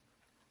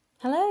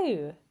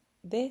Hello!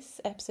 This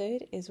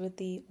episode is with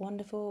the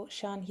wonderful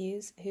Sîan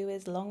Hughes, who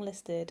is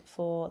longlisted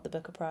for the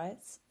Booker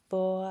Prize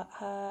for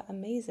her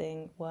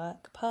amazing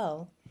work,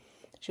 Pearl.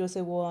 She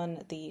also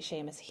won the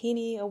Seamus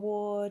Heaney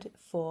Award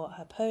for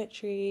her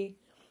poetry.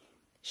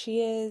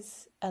 She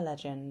is a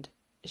legend.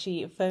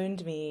 She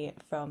phoned me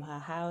from her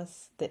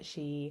house that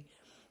she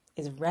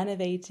is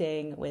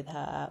renovating with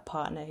her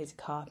partner who's a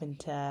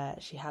carpenter.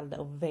 She had a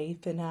little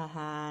vape in her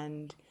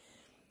hand.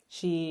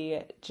 She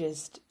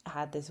just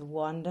had this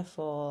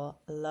wonderful,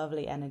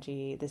 lovely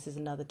energy. This is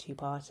another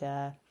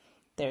two-parter.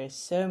 There is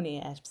so many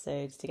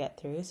episodes to get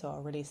through, so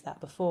I'll release that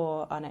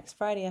before our next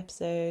Friday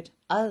episode.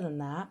 Other than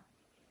that,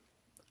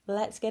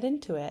 let's get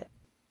into it.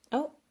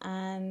 Oh,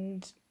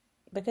 and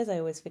because I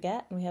always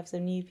forget and we have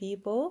some new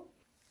people,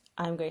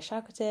 I'm Grace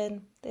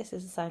Shackleton. This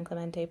is the San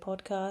Clemente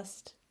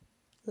podcast.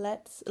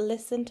 Let's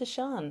listen to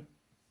Sîan.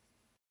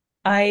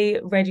 I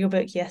read your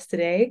book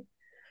yesterday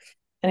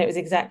and it was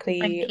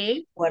Thank exactly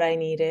you. what I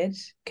needed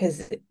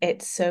because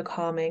it's so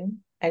calming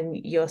and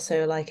you're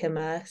so like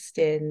immersed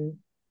in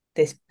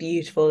this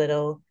beautiful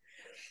little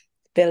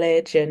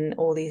village and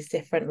all these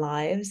different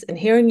lives. And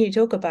hearing you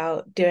talk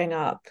about doing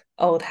up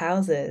old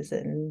houses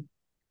and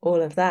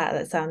all of that,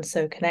 that sounds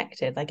so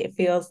connected. Like it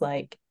feels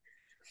like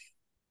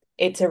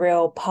it's a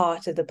real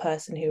part of the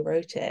person who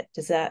wrote it.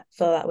 Does that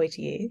feel that way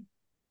to you?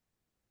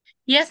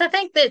 Yes, I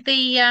think that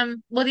the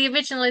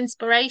original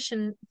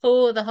inspiration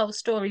for the whole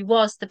story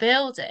was the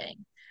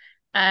building.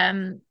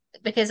 Um,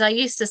 because I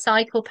used to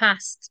cycle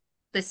past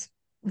this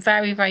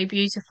very, very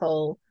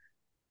beautiful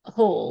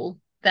hall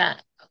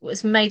that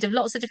was made of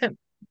lots of different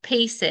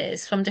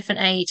pieces from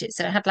different ages.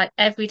 So it had like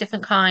every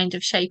different kind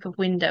of shape of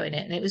window in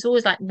it. And it was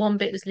always like one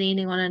bit was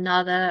leaning on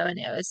another.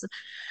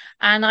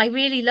 And I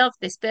really loved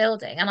this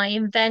building. And I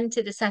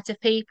invented a set of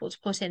people to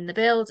put in the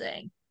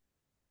building.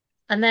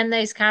 And then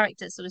those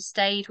characters sort of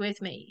stayed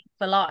with me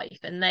for life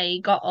and they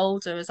got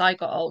older as I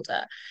got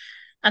older.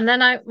 And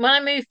then when I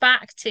moved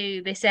back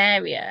to this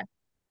area,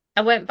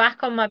 I went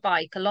back on my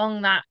bike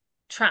along that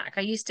track.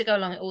 I used to go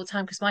along it all the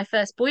time because my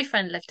first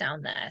boyfriend lived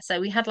down there.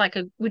 So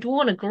we'd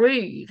worn a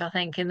groove, I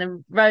think, in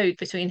the road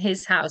between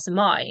his house and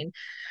mine,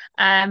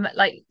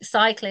 like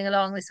cycling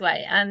along this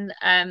way. And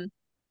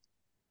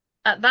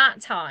at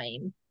that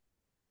time,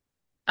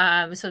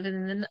 sort of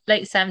in the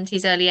late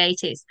 70s, early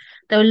 80s,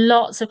 there were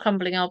lots of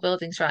crumbling old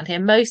buildings around here.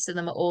 Most of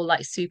them are all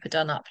like super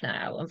done up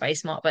now and very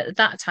smart, but at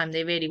that time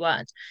they really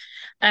weren't.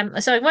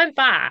 So I went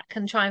back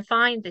and try and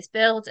find this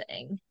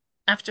building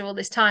after all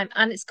this time,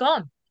 and it's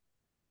gone.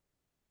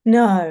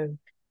 No.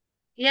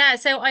 Yeah,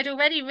 so I'd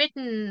already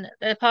written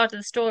the part of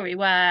the story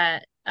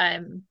where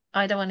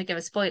I don't want to give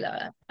a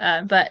spoiler,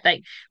 but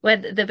like where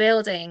the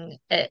building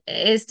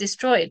is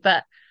destroyed.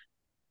 But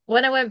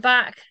when I went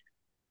back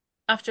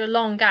after a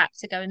long gap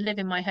to go and live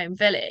in my home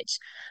village.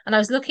 And I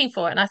was looking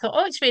for it and I thought,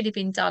 oh, it's really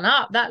been done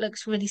up. That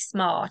looks really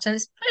smart. And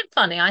it's quite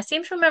funny. I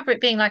seem to remember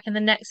it being like in the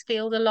next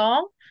field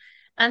along.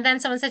 And then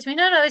someone said to me,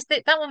 no, no,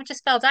 that one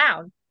just fell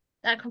down.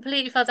 That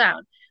completely fell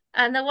down.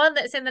 And the one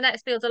that's in the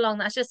next field along,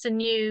 that's just a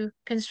new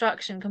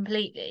construction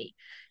completely.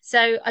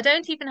 So I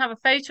don't even have a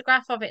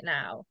photograph of it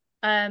now.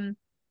 Um,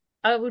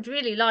 I would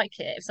really like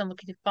it if someone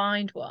could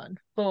find one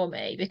for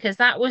me because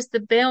that was the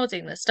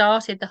building that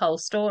started the whole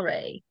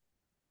story.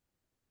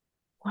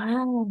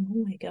 Wow.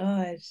 Oh my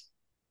God.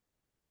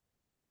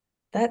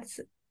 That's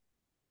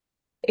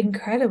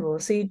incredible.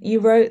 So you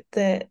wrote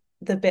the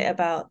bit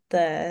about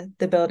the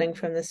building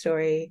from the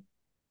story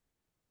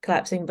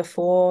collapsing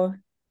before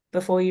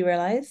you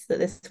realized that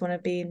this one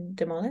had been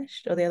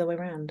demolished or the other way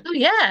around. Oh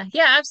yeah,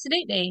 yeah,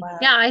 absolutely.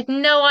 Yeah, Wow. I had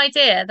no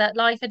idea that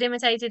life had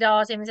imitated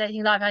art,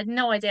 imitating life. I had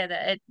no idea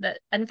that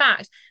in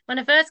fact, when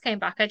I first came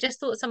back, I just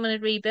thought someone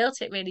had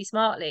rebuilt it really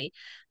smartly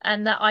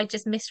and that I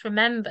just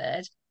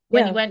misremembered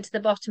when you Yeah, went to the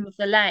bottom of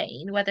the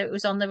lane, whether it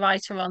was on the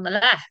right or on the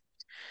left.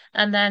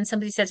 And then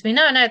somebody said to me,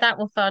 no, no, that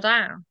one fell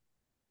down.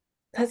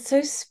 that's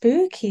so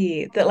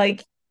spooky that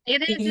like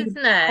It is, you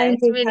isn't it? kind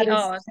It's of really had a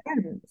odd.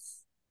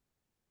 sense.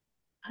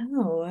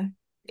 Oh,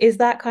 is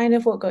that kind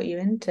of what got you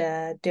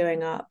into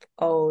doing up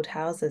old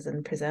houses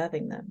and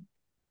preserving them?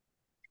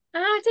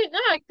 I don't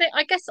know.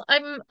 I guess I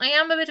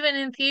am a bit of an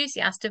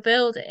enthusiast of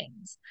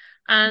buildings.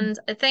 And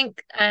I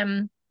think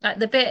like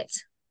the bit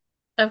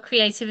of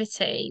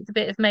creativity, the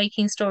bit of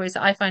making stories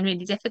that I find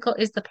really difficult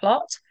is the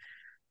plot.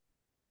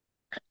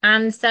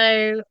 And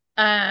so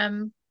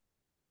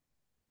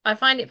I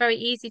find it very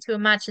easy to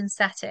imagine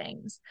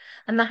settings.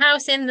 And the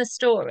house in the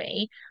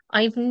story,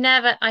 I had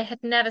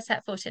never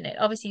set foot in it.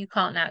 Obviously, you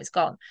can't now, it's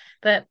gone.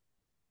 But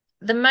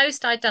the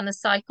most I'd done is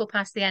cycle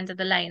past the end of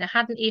the lane. I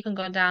hadn't even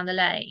gone down the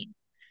lane.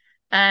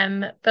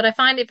 But I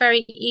find it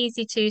very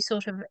easy to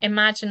sort of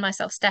imagine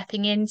myself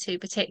stepping into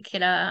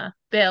particular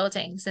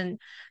buildings and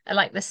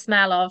like the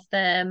smell of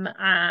them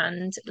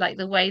and like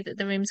the way that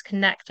the rooms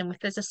connect and if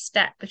there's a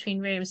step between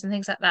rooms and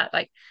things like that.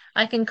 Like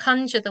I can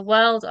conjure the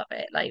world of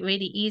it like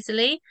really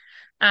easily.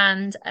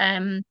 And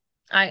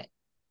I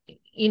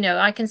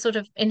I can sort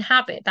of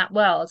inhabit that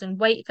world and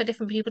wait for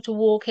different people to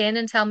walk in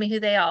and tell me who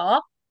they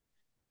are.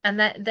 and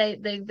that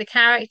the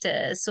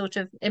characters sort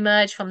of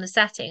emerge from the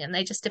setting and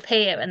they just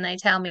appear and they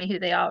tell me who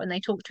they are and they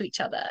talk to each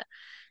other.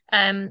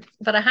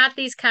 But I had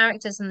these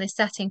characters in this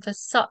setting for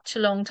such a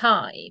long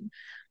time,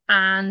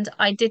 and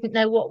I didn't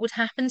know what would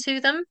happen to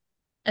them.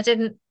 I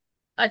didn't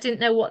I didn't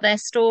know what their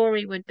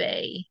story would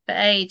be for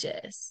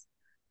ages.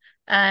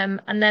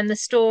 And then the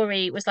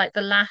story was like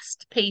the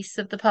last piece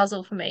of the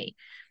puzzle for me.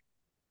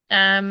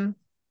 Um,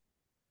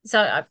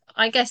 so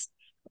I guess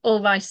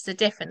all writers are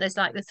different. There's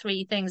like the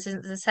three things,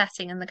 isn't there? The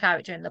setting and the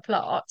character and the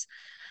plot.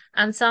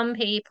 And some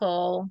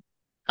people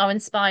are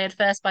inspired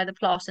first by the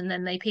plot and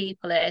then they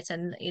people it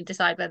and you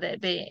decide whether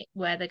it be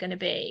where they're going to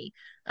be.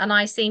 And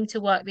I seem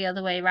to work the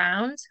other way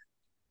around.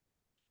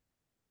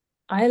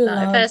 I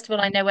Like, love first of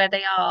all, I know where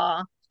they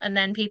are, and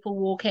then people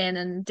walk in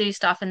and do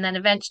stuff, and then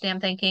eventually I'm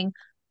thinking,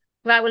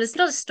 right, well, it's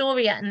not a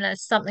story yet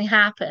unless something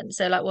happens.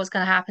 So, like, what's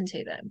going to happen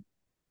to them?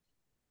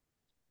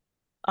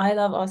 I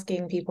love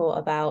asking people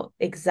about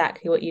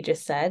exactly what you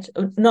just said.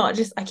 Not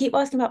just, I keep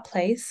asking about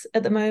place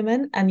at the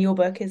moment, and your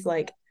book is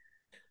like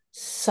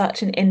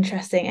such an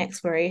interesting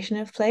exploration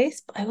of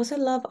place. But I also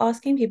love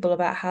asking people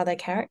about how their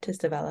characters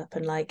develop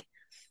and like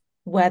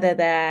whether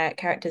they're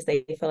characters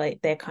they feel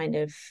like they're kind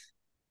of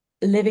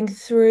living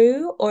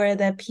through, or are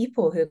there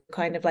people who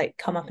kind of like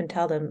come up and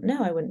tell them,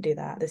 no, I wouldn't do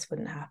that, this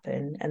wouldn't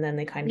happen, and then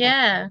they kind of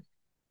Yeah.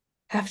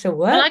 have to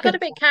Well, I work got with a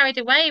bit carried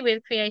away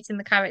with creating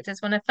the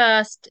characters when I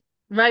first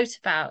wrote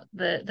about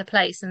the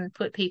place and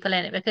put people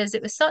in it because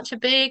it was such a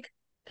big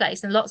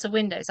place and lots of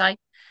windows. I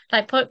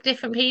like put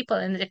different people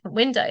in the different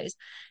windows.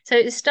 So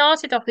it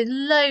started off with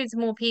loads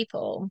more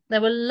people.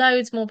 There were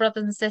loads more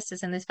brothers and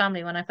sisters in this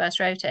family when I first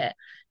wrote it.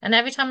 And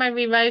every time I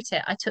rewrote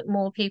it, I took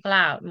more people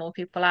out, more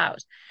people out.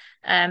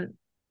 Um,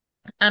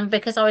 and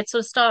because I would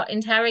sort of start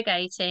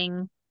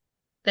interrogating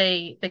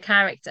the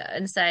character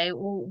and say,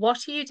 well,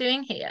 what are you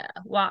doing here?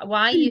 Why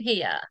are you them.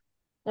 here?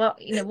 What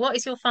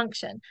is your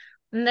function?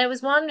 And there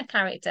was one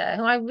character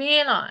who I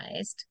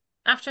realized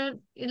after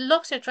a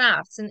lot of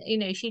drafts, and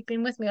she'd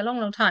been with me a long,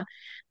 long time.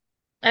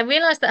 I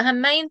realized that her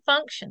main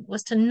function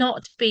was to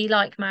not be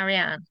like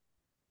Marianne.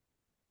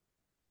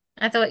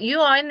 I thought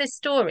you are in this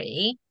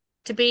story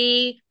to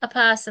be a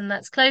person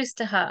that's close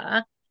to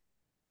her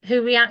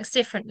who reacts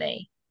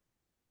differently.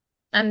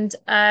 And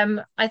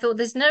I thought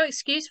there's no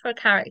excuse for a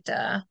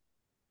character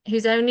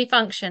whose only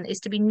function is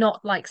to be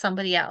not like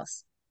somebody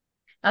else.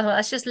 I thought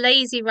that's just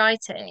lazy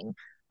writing.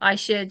 I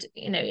should,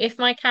 if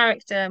my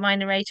character, my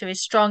narrator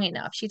is strong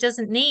enough, she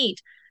doesn't need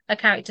a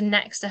character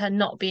next to her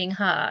not being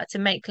her to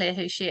make clear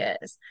who she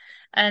is.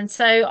 And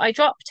so I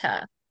dropped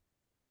her.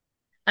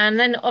 And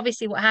then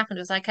obviously what happened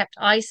was I kept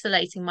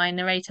isolating my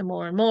narrator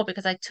more and more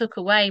because I took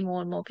away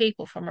more and more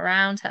people from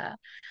around her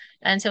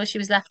until she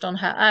was left on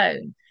her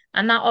own.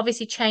 And that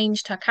obviously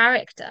changed her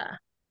character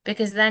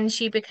because then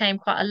she became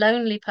quite a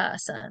lonely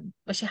person,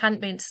 which she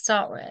hadn't been to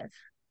start with.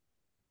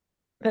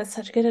 That's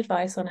such good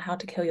advice on how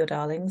to kill your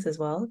darlings as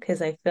well,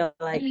 because I feel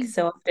like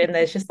so often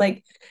there's just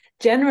like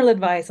general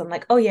advice on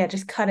like, oh yeah,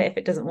 just cut it if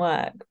it doesn't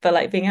work. But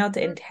like being able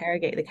to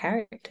interrogate the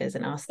characters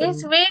and ask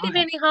It's them really, why.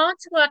 really hard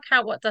to work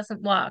out what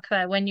doesn't work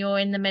though when you're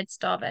in the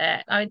midst of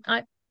it.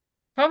 I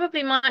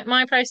probably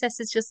my process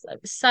is just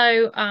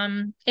so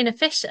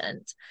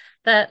inefficient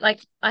that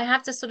like I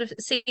have to sort of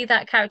see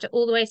that character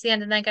all the way to the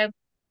end and then go,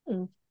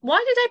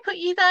 why did I put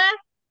you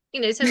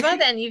there? So by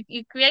then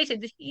you've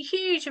created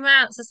huge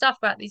amounts of stuff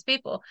about these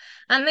people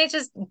and they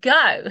just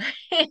go,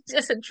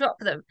 just drop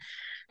them.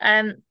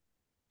 Um,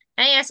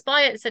 A.S.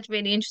 Byatt said a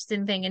really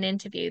interesting thing in an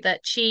interview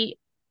that she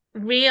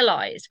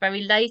realized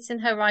very late in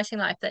her writing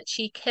life that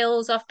she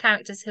kills off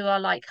characters who are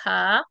like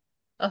her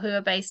or who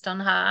are based on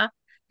her,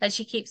 that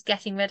she keeps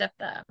getting rid of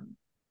them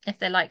if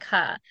they're like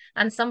her.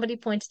 And somebody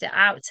pointed it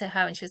out to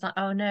her and she was like,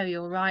 oh no,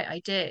 you're right, I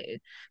do.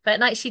 But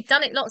like she'd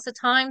done it lots of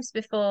times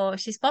before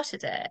she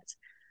spotted it.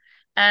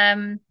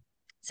 Um,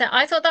 so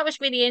I thought that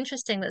was really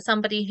interesting that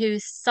somebody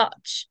who's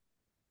such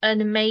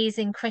an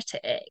amazing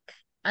critic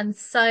and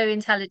so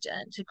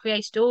intelligent who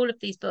created all of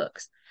these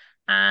books.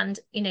 And,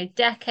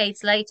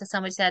 decades later,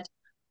 somebody said,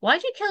 why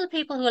do you kill the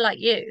people who are like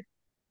you?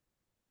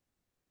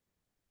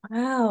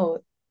 Wow,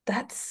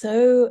 that's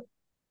so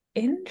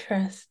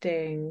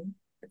interesting.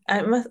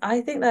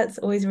 I think that's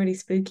always really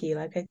spooky.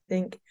 Like I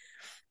think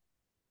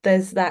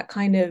there's that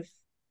kind of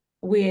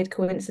weird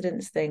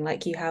coincidence thing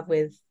like you have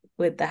with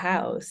the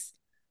house.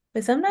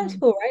 But sometimes Mm.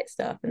 people write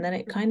stuff and then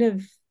it kind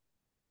of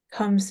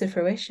comes to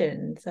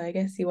fruition. So I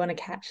guess you want to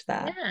catch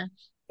that. Yeah.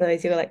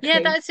 Otherwise you're like Yeah,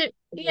 creating. that's it.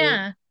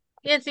 Yeah.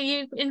 Yeah, so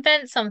you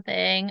invent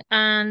something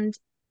and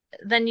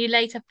then you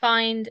later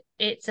find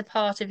it's a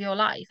part of your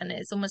life and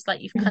it's almost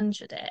like you've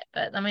conjured it.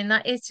 But I mean,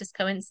 that is just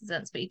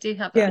coincidence, but you do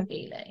have that Yeah.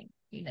 feeling,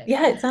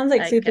 Yeah, it sounds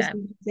like like, super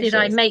did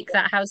I superstitious. make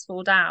that house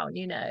fall down?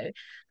 I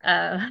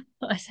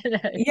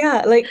don't know.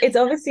 Yeah, like it's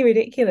obviously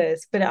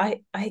ridiculous, but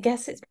I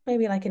guess it's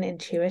maybe like an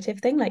intuitive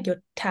thing, like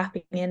you're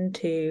tapping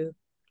into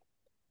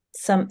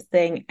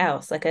something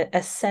else, like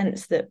a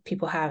sense that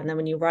people have, and then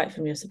when you write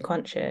from your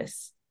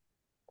subconscious,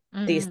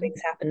 these Mm.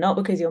 things happen, not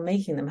because you're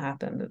making them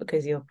happen, but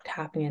because you're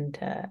tapping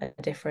into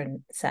a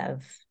different set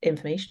of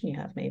information you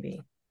have,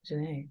 maybe. I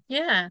don't know.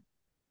 Yeah.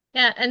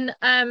 Yeah. And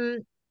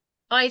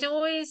I'd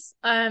always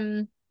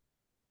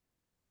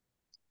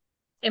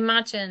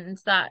imagined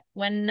that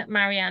when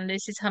Marianne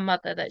loses her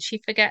mother, that she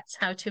forgets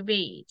how to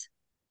read.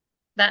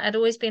 That had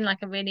always been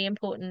like a really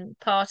important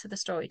part of the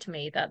story to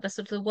me, that the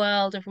sort of the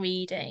world of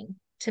reading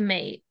to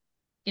me,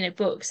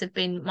 books have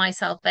been my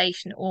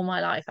salvation all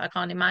my life. I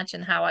can't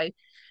imagine how I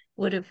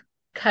would have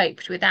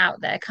coped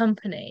without their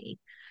company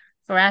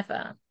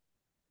forever.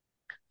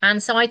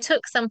 And so I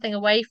took something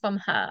away from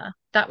her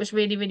that was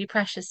really, really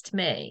precious to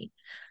me.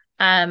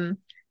 Um,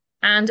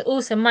 and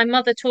also my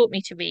mother taught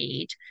me to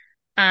read,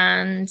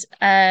 and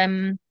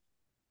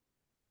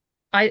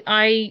I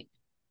I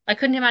I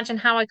couldn't imagine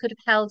how I could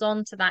have held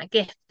on to that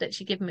gift that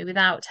she gave me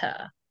without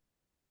her.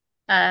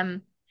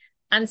 Um,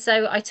 and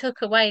so I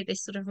took away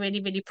this sort of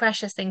really, really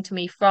precious thing to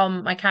me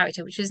from my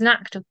character, which was an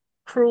act of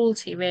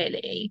cruelty,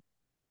 really.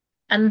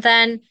 And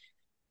then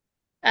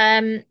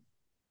um,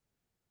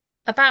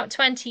 about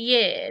 20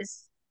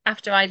 years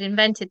after I'd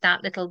invented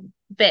that little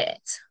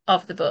bit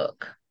of the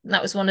book, and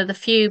that was one of the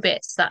few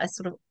bits that has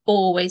sort of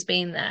always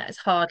been there, it's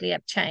hardly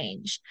ever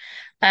changed.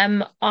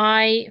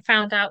 I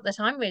found out that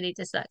I'm really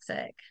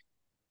dyslexic.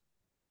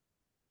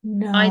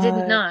 I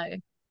didn't No. know.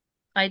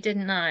 I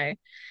didn't know.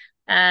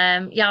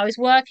 Yeah, I was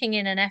working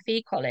in an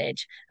FE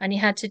college and you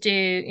had to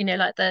do,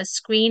 like the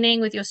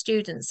screening with your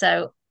students.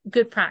 So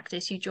good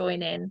practice, you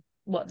join in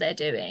what they're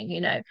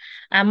doing.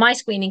 And my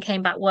screening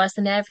came back worse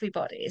than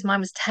everybody's. Mine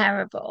was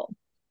terrible.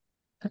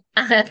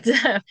 And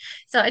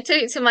so I took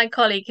it to my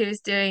colleague who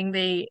was doing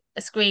the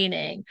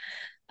screening,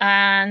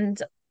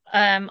 and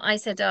I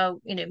said,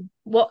 oh,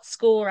 what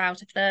score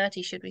out of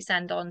 30 should we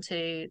send on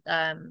to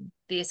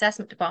the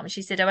assessment department?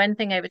 She said, oh,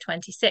 anything over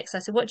 26. I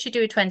said, what should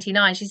you do with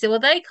 29? She said, well,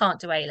 they can't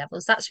do A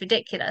levels. That's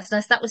ridiculous. And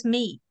I said, that was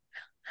me.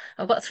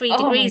 I've got three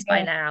Oh my degrees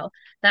by God. now.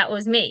 That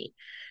was me.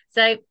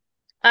 So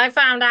I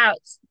found out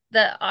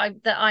that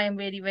I am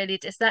really, really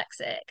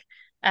dyslexic.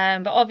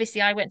 But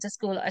obviously I went to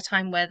school at a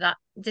time where that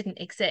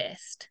didn't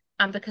exist.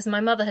 And because my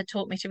mother had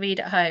taught me to read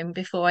at home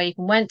before I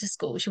even went to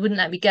school, she wouldn't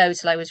let me go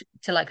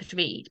till I could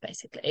read,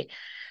 basically.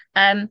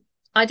 Um,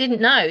 I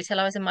didn't know till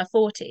I was in my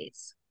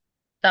 40s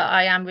that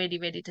I am really,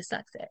 really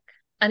dyslexic.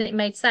 And it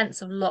made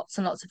sense of lots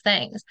and lots of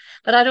things.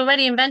 But I'd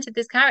already invented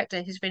this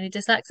character who's really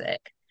dyslexic.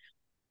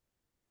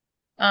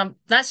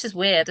 That's just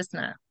weird, isn't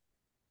it?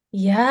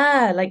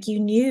 Yeah, like you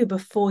knew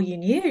before you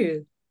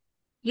knew.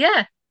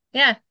 Yeah,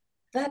 yeah.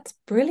 That's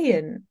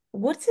brilliant.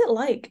 What's it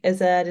like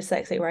as a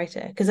dyslexic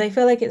writer? Because I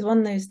feel like it's one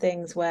of those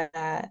things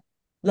where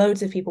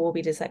loads of people will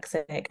be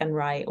dyslexic and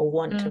write or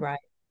want to Mm, write.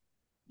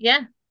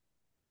 yeah.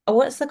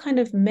 What's the kind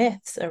of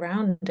myths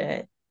around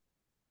it?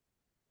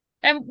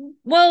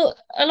 Well,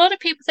 a lot of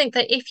people think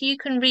that if you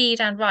can read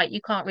and write,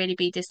 you can't really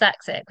be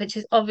dyslexic, which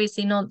is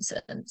obviously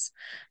nonsense.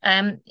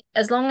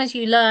 As long as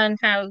you learn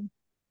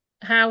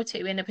how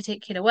to in a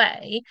particular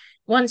way,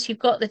 once you've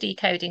got the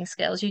decoding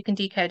skills, you can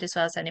decode as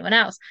well as anyone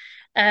else.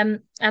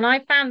 And I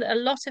found that a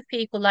lot of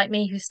people like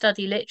me who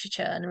study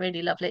literature and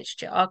really love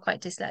literature are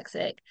quite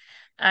dyslexic,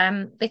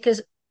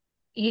 because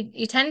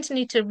you tend to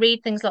need to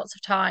read things lots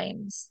of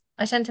times.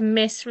 I tend to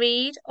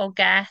misread or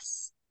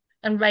guess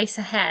and race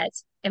ahead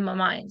in my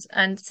mind.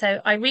 And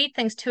so I read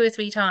things two or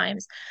three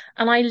times,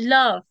 and I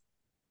love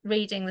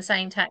reading the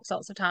same text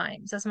lots of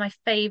times. That's my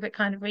favorite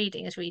kind of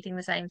reading, is reading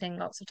the same thing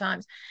lots of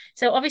times.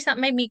 So obviously that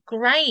made me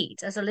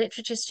great as a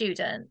literature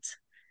student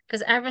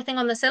because everything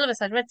on the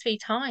syllabus I'd read three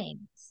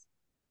times.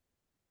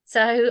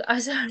 So I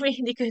was a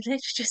really good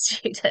literature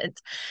student.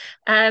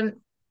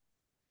 Um,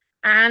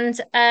 and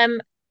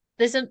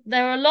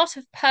there are a lot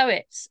of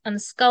poets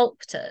and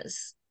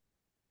sculptors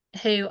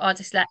who are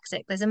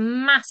dyslexic. There's a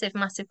massive,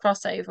 massive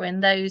crossover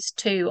in those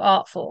two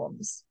art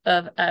forms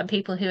of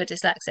people who are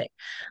dyslexic,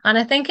 and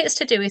I think it's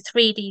to do with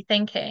 3D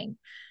thinking.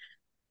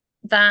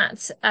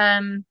 That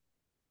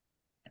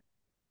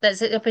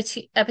there's a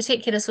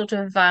particular sort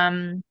of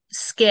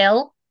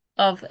skill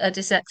of a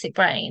dyslexic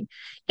brain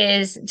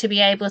is to be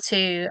able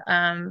to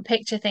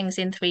picture things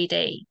in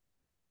 3D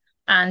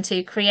and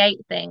to create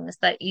things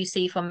that you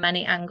see from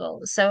many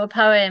angles. So a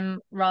poem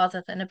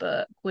rather than a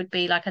book would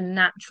be like a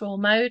natural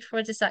mode for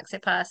a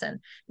dyslexic person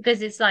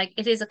because it's like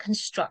it is a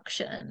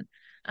construction,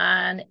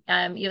 and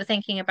you're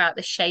thinking about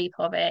the shape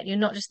of it. You're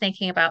not just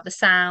thinking about the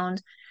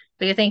sound,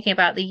 but you're thinking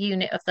about the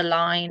unit of the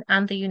line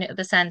and the unit of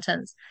the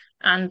sentence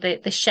and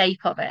the shape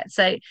of it.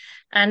 So,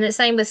 and the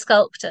same with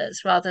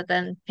sculptors rather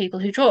than people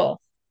who draw.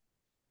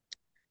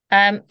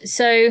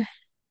 So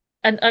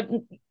and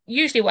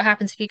usually what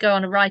happens if you go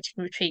on a writing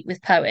retreat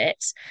with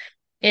poets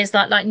is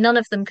that like none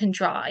of them can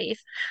drive,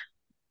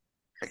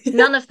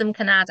 none of them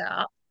can add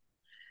up.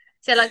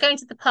 So like going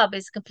to the pub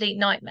is a complete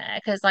nightmare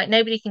because like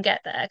nobody can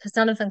get there because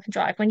none of them can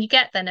drive. When you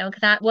get there, no one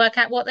can work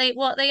out what they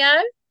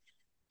owe.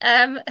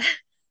 Um,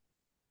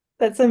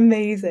 That's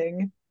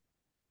amazing.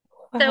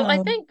 so I Wow.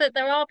 think that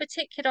there are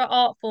particular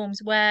art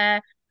forms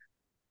where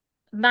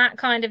that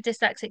kind of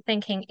dyslexic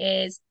thinking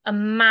is a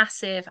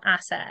massive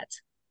asset.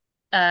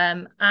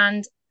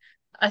 And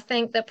I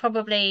think that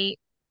probably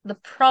the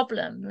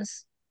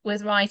problems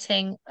with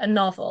writing a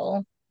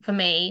novel for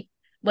me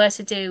were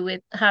to do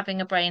with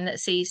having a brain that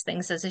sees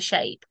things as a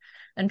shape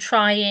and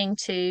trying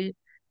to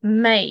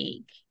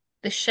make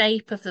the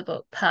shape of the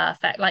book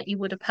perfect, like you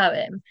would a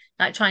poem,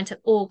 like trying to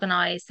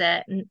organize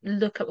it and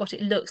look at what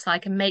it looks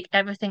like and make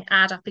everything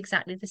add up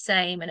exactly the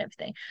same and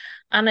everything.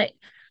 And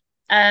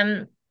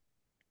um,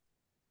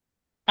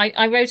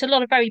 I wrote a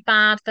lot of very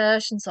bad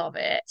versions of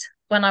it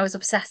when I was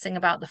obsessing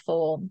about the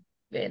form,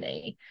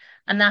 really.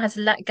 And now I had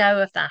to let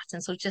go of that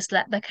and sort of just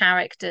let the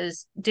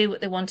characters do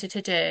what they wanted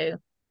to do,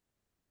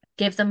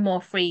 give them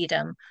more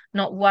freedom,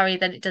 not worry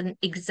that it doesn't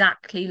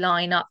exactly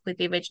line up with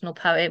the original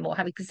poem or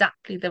have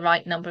exactly the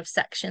right number of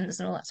sections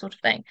and all that sort of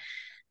thing.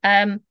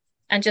 Um,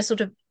 and just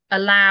sort of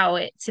allow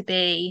it to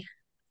be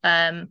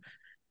um,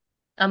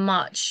 a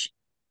much,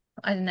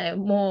 I don't know,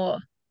 more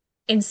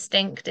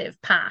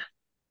instinctive path.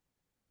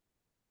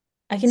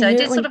 I can So it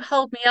hear it did sort when. of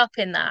hold me up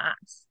in that,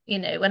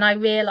 when I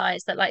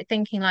realized that like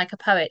thinking like a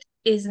poet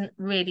isn't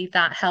really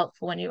that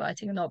helpful when you're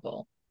writing a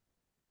novel.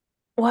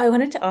 Well, I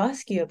wanted to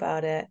ask you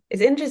about it.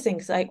 It's interesting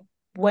because, like,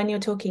 when you're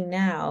talking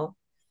now,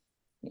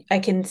 I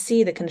can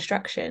see the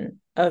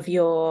construction of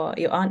your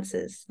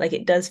answers. Like,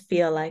 it does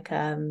feel like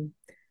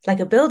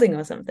a building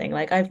or something.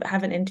 Like, I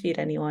haven't interviewed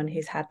anyone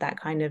who's had that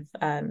kind of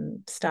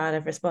style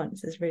of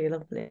response. It's really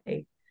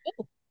lovely.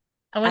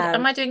 Am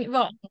Um, I doing it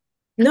wrong?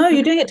 no,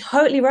 you're doing it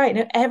totally right.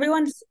 No,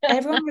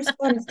 everyone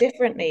responds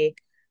differently,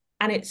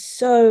 and it's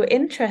so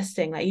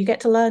interesting. Like, you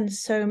get to learn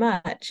so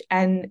much,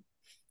 and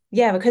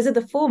yeah, because of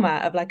the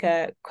format of like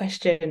a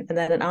question and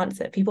then an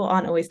answer, people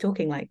aren't always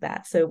talking like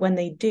that. So when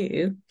they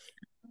do,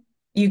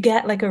 you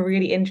get like a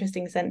really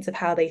interesting sense of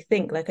how they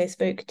think. Like, I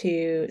spoke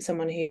to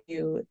someone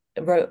who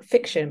wrote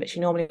fiction, but she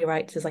normally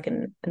writes as like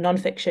a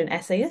non-fiction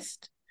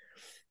essayist.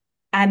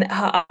 And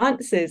her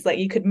answers, like,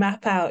 you could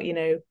map out,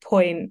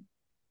 point,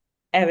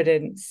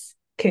 evidence,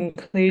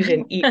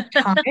 conclusion each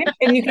time.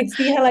 And you could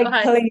see her like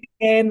Right. pulling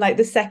in like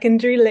the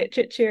secondary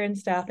literature and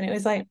stuff. And it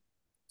was like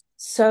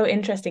so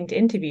interesting to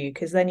interview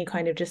because then you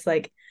kind of just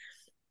like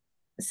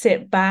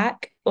sit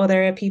back, or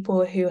there are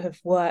people who have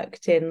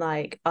worked in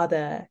like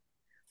other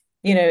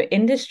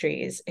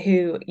industries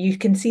who you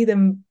can see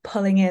them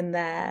pulling in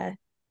their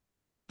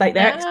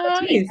Oh,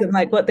 yeah. expertise and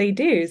like what they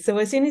do. So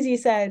as soon as you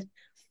said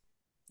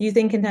you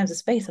think in terms of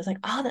space, I was like,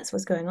 oh, that's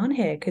what's going on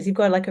here, because you've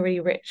got like a really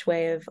rich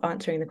way of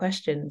answering the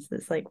questions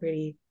that's like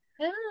really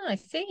Oh, I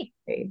see.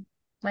 great.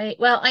 Wait,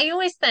 well, I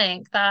always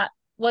think that,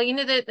 well,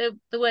 the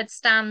word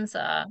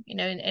stanza,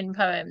 in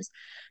poems,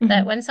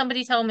 that Mhm. when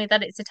somebody told me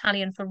that it's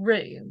Italian for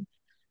room,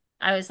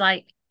 I was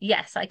like,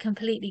 yes, I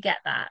completely get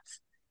that.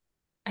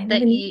 I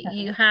never That knew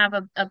you that. have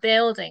a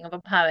building of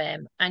a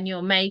poem and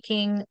you're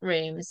making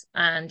rooms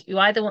and you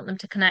either want them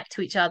to connect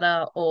to each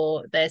other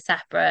or they're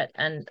separate.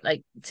 And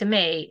like to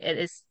me, it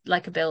is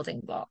like a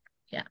building block.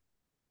 Yeah.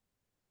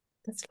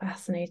 That's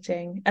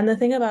fascinating. And the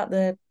thing about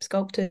the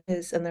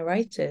sculptors and the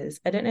writers,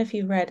 I don't know if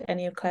you've read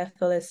any of Claire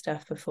Fuller's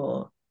stuff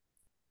before.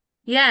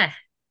 Yeah.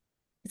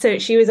 So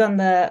she was on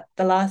the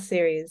last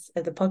series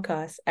of the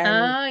podcast,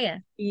 and Oh yeah.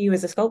 she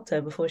was a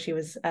sculptor before she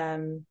was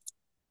a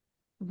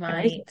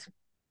writer. Right.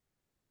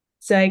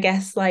 So I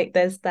guess like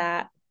there's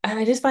that, and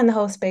I just find the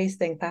whole space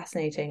thing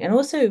fascinating, and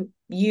also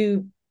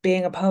you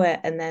being a poet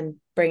and then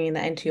bringing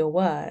that into your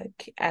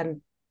work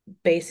and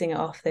basing it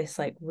off this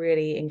like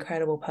really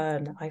incredible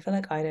poem that I feel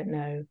like I don't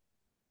know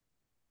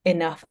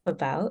enough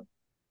about.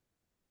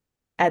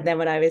 And then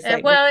when I was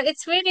like, Well,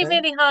 it's really,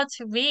 really hard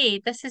to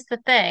read. This is the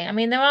thing. I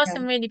mean, there are yeah,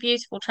 some really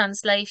beautiful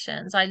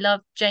translations. I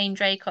love Jane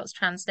Draycott's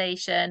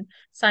translation,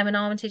 Simon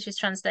Armitage's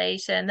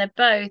translation. They're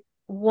both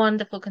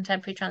wonderful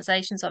contemporary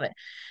translations of it.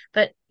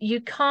 But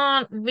you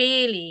can't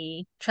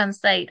really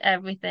translate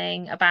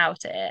everything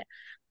about it.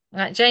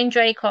 Like Jane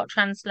Draycott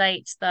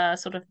translates the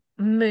sort of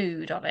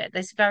mood of it.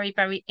 This very,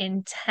 very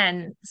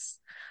intense,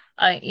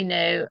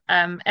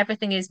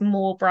 everything is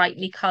more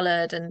brightly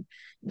colored and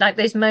like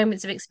those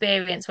moments of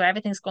experience where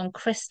everything's gone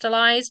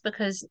crystallized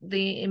because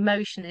the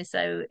emotion is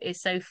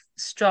so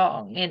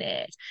strong in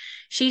it.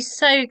 She's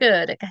so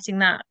good at getting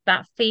that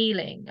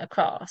feeling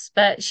across,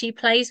 but she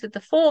plays with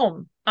the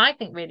form, I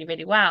think, really,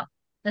 really well.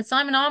 And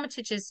Simon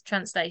Armitage's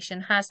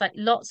translation has like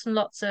lots and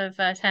lots of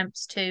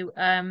attempts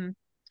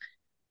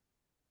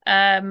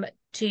um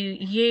to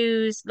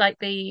use like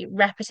the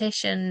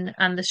repetition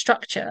and the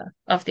structure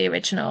of the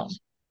original.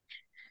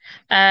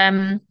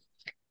 Um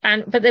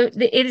but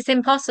it is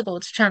impossible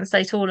to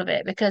translate all of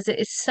it because it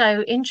is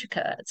so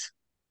intricate.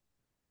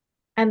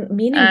 and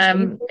meaning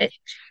changes It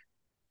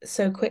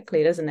so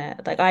quickly, doesn't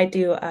it? Like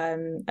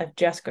I've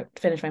just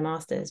finished my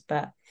master's,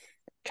 but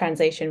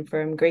translation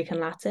from Greek and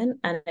Latin,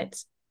 and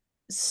it's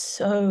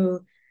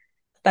so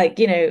like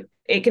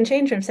it can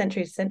change from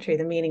century to century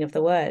the meaning of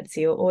the word,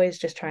 so you're always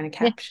just trying to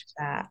yeah. capture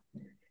that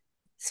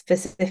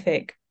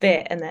specific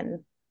bit. And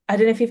then I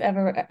don't know if you've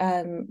ever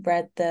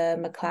read the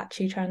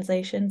McClatchy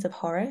translations of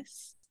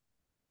Horace.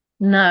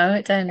 No,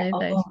 I don't know Oh,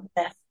 those.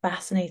 they're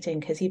fascinating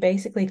because he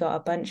basically got a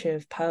bunch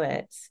of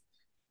poets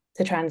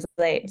to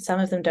translate. Some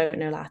of them don't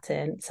know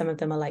Latin, some of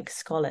them are like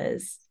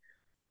scholars,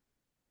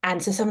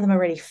 And so some of them are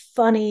really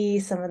funny,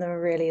 some of them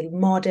are really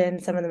modern,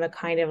 some of them are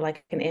kind of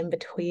like an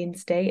in-between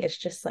state. It's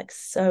just like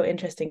so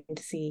interesting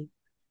to see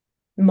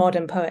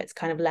modern poets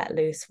kind of let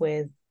loose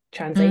with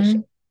translation.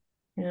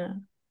 Mm, Yeah.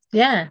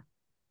 yeah.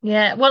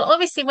 Yeah. Well,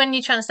 obviously when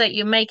you translate,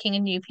 you're making a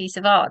new piece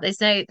of art.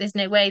 There's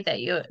no way that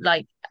you're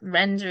like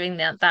rendering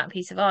that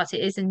piece of art.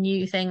 It is a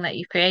new thing that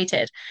you've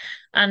created.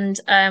 And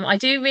I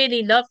do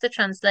really love the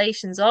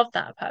translations of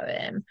that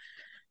poem.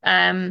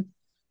 Um,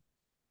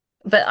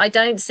 but I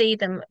don't see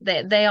them,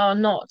 they are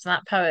not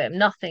that poem.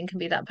 Nothing can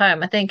be that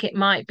poem. I think it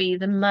might be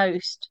the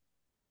most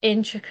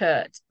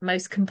intricate,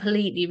 most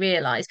completely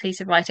realized piece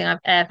of writing I've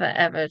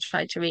ever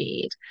tried to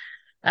read.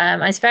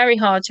 It's very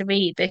hard to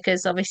read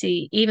because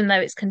obviously, even though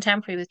it's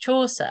contemporary with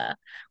Chaucer,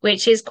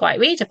 which is quite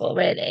readable,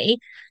 really,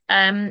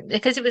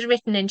 because it was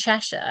written in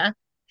Cheshire,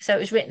 so it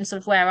was written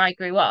sort of where I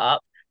grew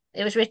up.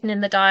 It was written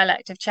in the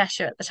dialect of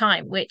Cheshire at the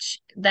time,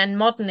 which then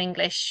modern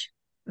English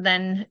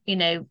then,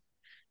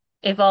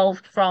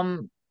 evolved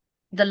from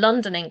the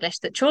London English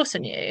that Chaucer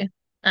knew,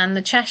 and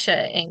the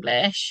Cheshire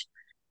English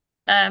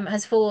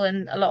has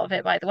fallen a lot of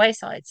it by the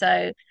wayside.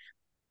 So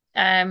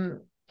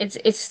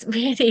it's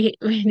really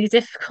really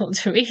difficult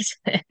to read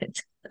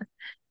it.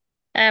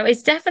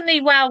 It's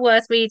definitely well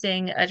worth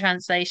reading a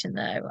translation,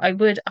 though.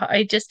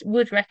 I just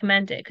would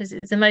recommend it because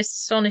it's the most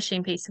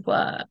astonishing piece of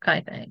work,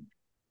 I think.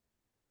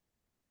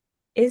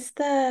 Is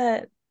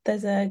there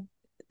there's a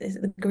is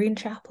it the Green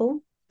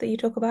Chapel that you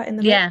talk about in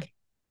the Yeah. book?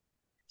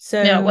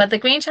 No, So well, the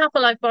Green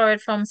Chapel I've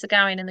borrowed from Sir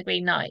Gawain and the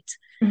Green Knight,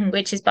 mhm,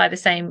 which is by the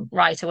same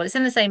writer. Well, it's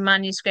in the same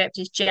manuscript,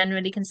 is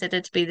generally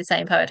considered to be the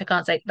same poet. I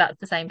can't say that's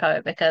the same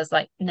poet because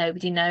like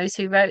nobody knows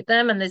who wrote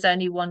them and there's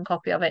only one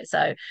copy of it,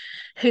 so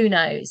who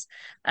knows?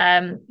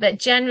 But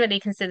generally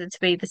considered to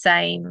be the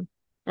same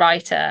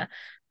writer.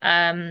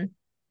 Um,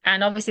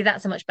 and obviously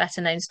that's a much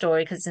better known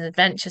story because it's an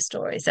adventure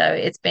story. So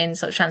it's been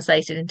sort of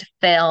translated into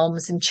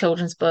films and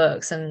children's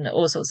books and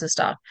all sorts of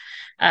stuff.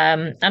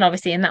 And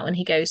obviously in that one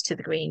he goes to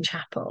the Green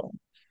Chapel.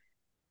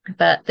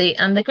 But the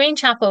Green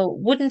Chapel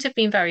wouldn't have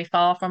been very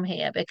far from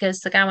here because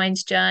the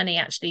Gawain's journey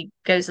actually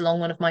goes along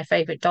one of my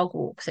favorite dog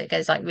walks. It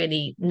goes like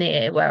really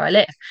near where I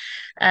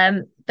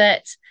live.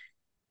 But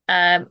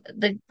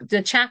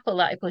the chapel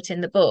that I put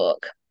in the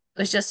book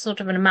was just sort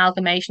of an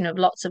amalgamation of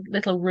lots of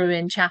little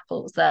ruined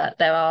chapels that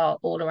there are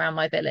all around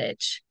my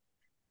village.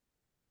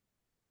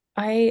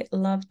 I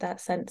love that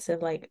sense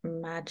of like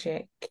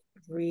magic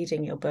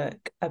reading your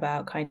book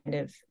about kind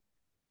of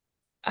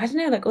I don't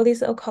know, like all these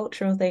little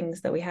cultural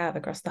things that we have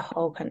across the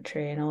whole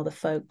country and all the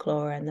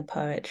folklore and the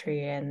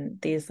poetry and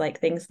these like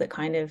things that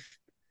kind of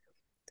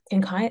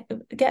can kind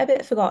of get a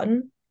bit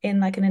forgotten in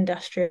like an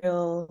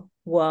industrial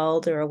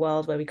world or a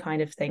world where we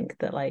kind of think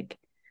that like,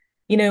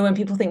 when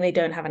people think they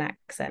don't have an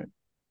accent,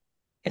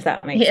 if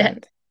that makes Yeah.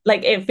 sense.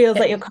 Like it feels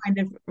like you're kind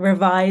of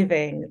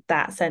reviving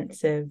that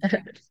sense of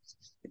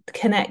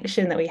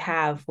connection that we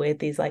have with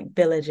these like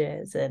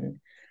villages and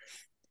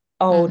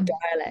old Mhm.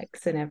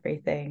 dialects and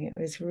everything. It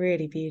was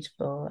really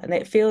beautiful. And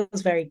it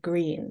feels very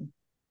green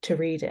to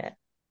read it,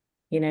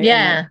 and like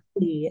Yeah.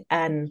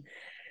 and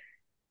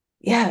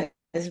yeah,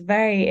 it's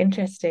very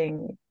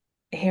interesting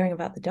hearing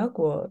about the dog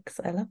walks.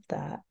 I love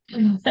that.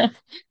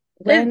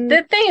 When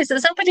The thing is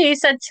that somebody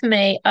said to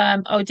me,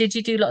 "Oh, did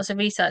you do lots of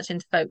research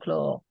into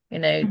folklore?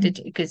 Did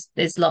you, because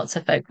there's lots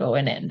of folklore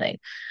in it and things."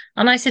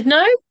 And I said,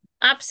 "No,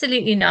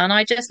 absolutely none.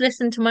 I just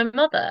listened to my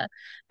mother.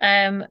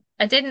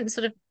 I didn't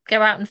sort of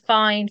go out and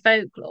find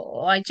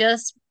folklore. I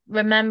just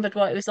remembered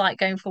what it was like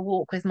going for a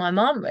walk with my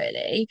mum,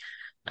 really.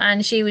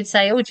 And she would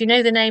say, 'Oh, do you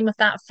know the name of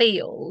that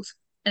field?'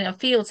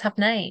 Fields have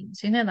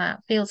names. You know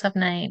that fields have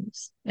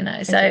names. I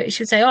do, So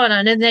she would say, 'Oh, and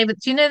I know the name.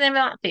 Do you know the name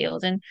of that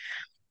field?' And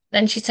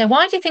then she'd say,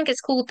 "Why do you think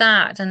it's called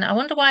that? And I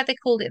wonder why they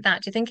called it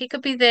that. Do you think it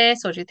could be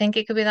this or do you think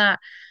it could be that?"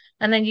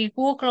 And then you'd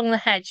walk along the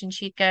hedge and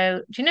she'd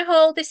go, "Do you know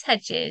how old this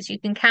hedge is? You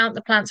can count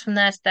the plants from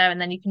there to there and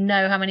then you can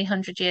know how many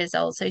 100 years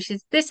old." So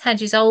this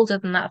hedge is older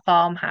than that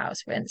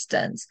farmhouse, for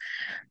instance.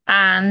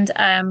 And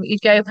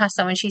you'd go past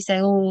someone and she'd say,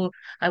 "Oh,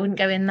 I wouldn't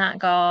go in that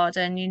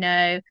garden, you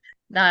know.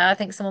 No, I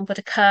think someone put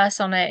a curse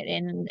on it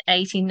in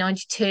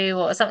 1892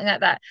 or something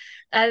like that."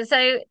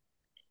 So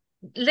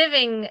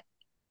living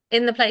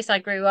in the place I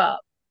grew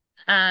up,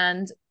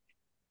 and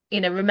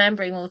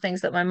remembering all the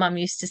things that my mum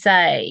used to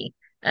say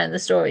and the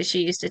stories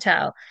she used to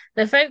tell,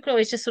 the folklore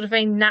is just sort of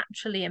very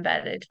naturally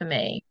embedded for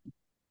me.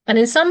 And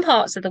in some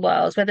parts of the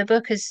world where the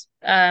book has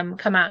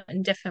come out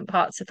in different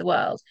parts of the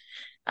world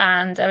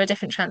and there are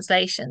different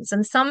translations,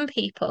 and some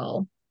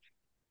people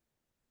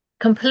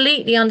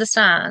completely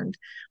understand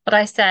what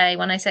I say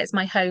when I say it's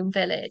my home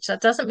village.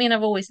 That doesn't mean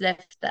I've always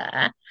lived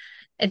there.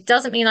 It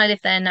doesn't mean I live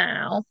there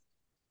now.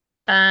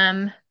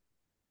 Um,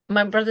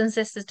 my brothers and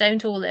sisters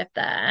don't all live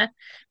there,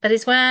 but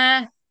it's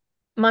where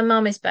my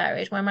mum is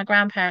buried, where my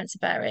grandparents are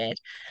buried.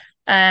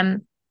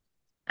 Um,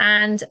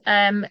 and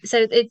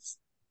so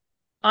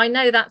I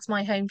know that's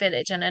my home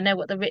village, and I know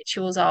what the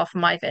rituals are for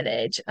my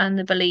village, and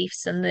the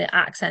beliefs, and the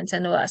accent,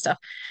 and all that stuff.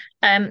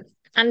 Um,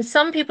 and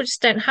some people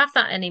just don't have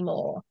that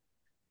anymore.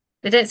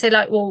 They don't say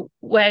like, "Well,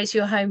 where's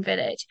your home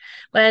village?"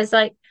 Whereas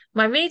like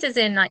my readers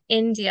in like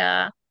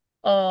India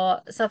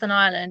or Southern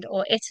Ireland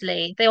or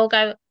Italy, they all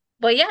go,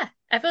 well, yeah,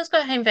 everyone's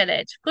got a home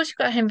village. Of course you've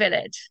got a home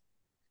village.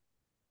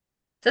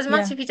 Doesn't Yeah.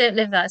 matter if you don't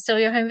live there, it's still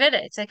your home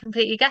village. They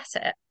completely get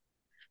it.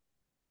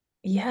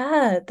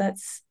 Yeah,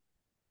 that's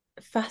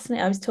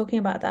fascinating. I was talking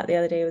about that the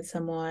other day with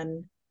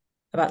someone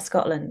about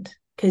Scotland,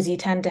 because you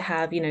tend to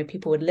have,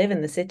 people would live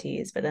in the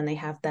cities, but then they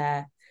have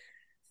their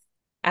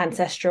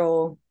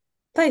ancestral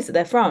place that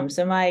they're from.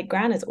 So my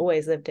gran has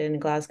always lived in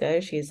Glasgow.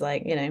 She's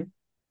like,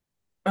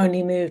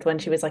 only moved when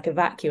she was like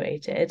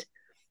evacuated.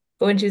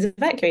 But when she was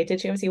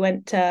evacuated, she obviously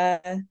went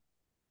to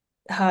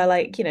her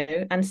like,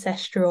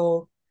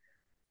 ancestral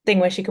thing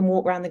where she can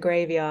walk around the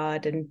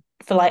graveyard and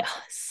for like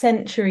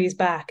centuries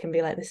back and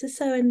be like, this is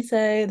so and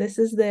so, this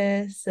is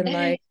this. And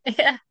like,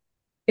 Yeah.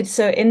 it's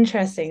so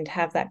interesting to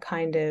have that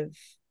kind of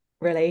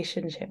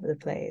relationship with the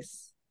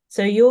place.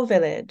 So your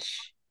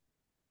village,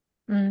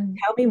 Mm.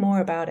 tell me more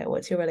about it.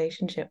 What's your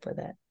relationship with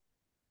it?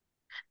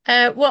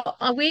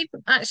 We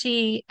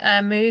actually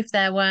moved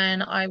there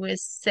when I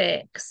was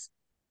 6.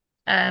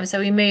 So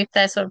we moved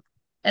there sort of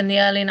in the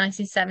early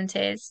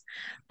 1970s.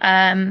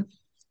 Um,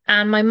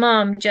 and my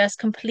mum just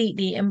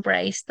completely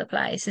embraced the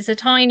place. It's a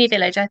tiny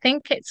village. I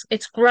think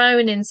it's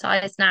grown in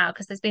size now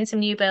because there's been some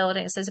new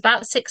buildings. There's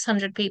about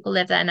 600 people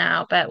live there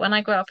now, but when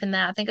I grew up in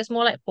there, I think it's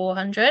more like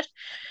 400.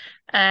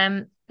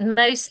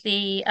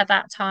 Mostly at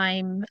that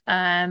time,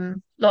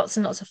 lots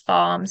and lots of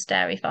farms,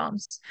 dairy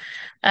farms.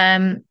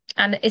 And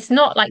it's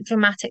not like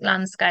dramatic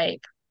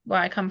landscape where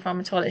I come from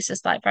at all. It's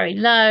just like very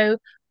low,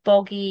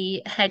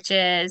 boggy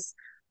hedges.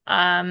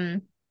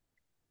 Um,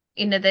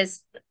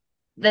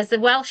 there's the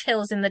Welsh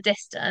hills in the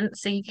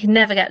distance, so you can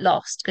never get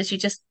lost because you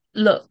just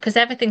look because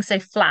everything's so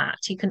flat,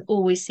 you can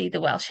always see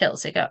the Welsh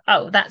hills. So you go,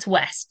 oh, that's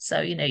west.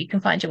 So you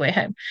can find your way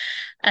home.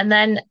 And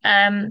then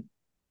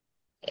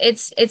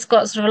it's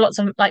got sort of lots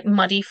of like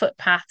muddy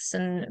footpaths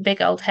and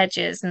big old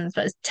hedges, and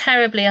but it's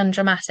terribly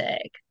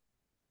undramatic.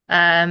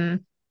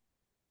 Um,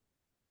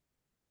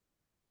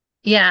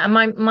 Yeah, and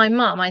my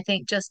mum, I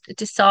think, just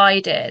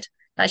decided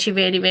that she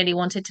really, really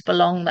wanted to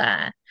belong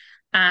there.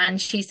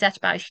 And she set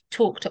about, she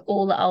talked to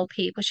all the old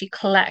people, she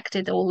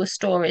collected all the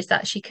stories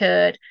that she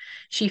could.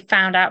 She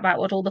found out about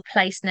what all the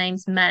place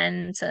names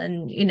meant,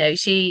 and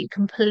she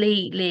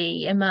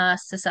completely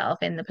immersed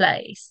herself in the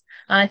place.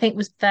 And I think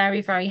was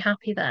very, very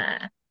happy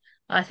there.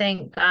 I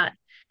think that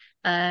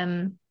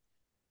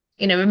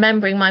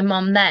remembering my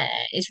mum there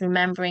is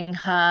remembering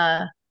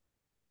her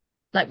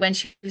like when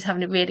she was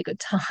having a really good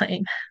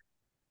time.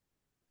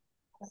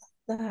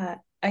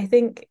 That I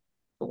think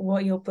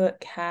what your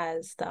book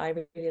has that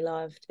I really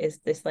loved is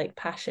this like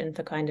passion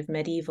for kind of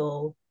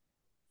medieval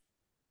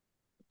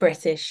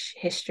British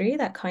history,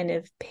 that kind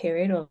of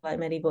period of like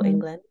medieval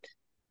England.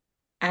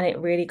 And it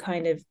really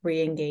kind of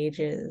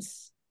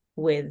re-engages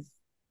with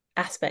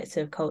aspects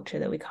of culture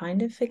that we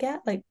kind of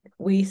forget. Like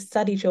we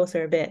study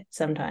Chaucer a bit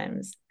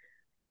sometimes,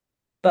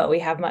 but we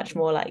have much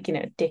more like,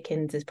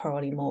 Dickens is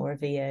probably more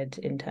revered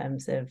in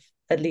terms of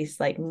at least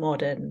like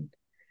modern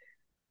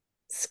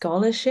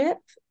scholarship.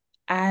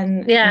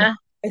 And now, Yeah.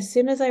 as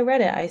soon as I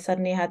read it, I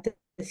suddenly had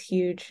this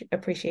huge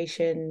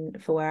appreciation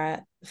for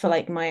for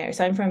like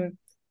so I'm from,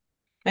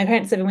 my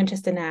parents live in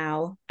Winchester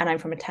now, and I'm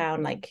from a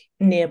town like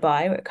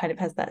nearby where it kind of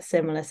has that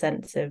similar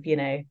sense of,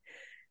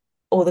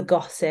 all the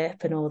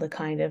gossip and all the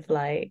kind of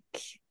like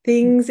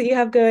things that you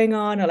have going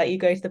on, or like you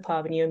go to the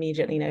pub and you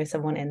immediately know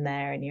someone in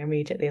there and you're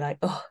immediately like,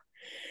 oh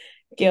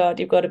God,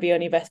 you've got to be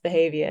on your best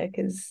behavior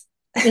because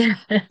Yeah.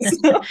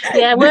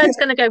 Yeah, word's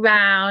gonna go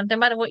round no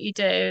matter what you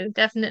do,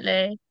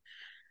 definitely.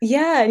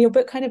 yeah, and your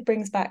book kind of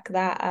brings back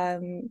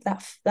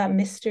that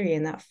mystery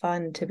and that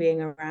fun to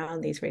being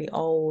around these really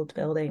old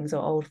buildings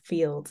or old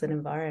fields and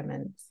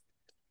environments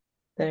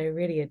that I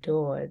really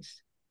adored.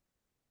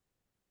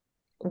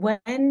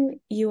 When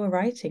you were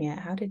writing it,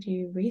 how did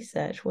you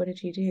research? What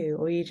did you do?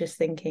 Or were you just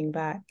thinking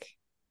back?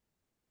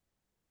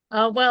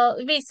 Oh, well,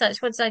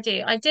 research, what did I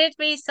do? I did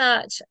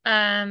research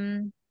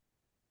a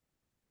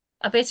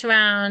bit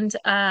around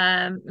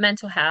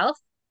mental health.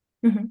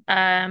 Mhm.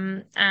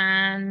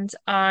 And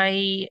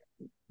I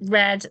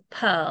read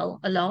Pearl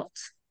a lot.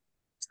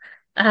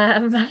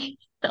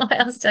 What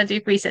else did I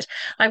do for research?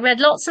 I read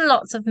lots and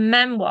lots of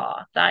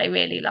memoir that I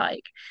really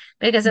like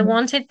because I Mhm.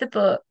 wanted the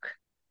book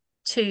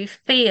to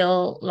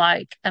feel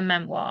like a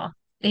memoir,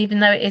 even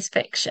though it is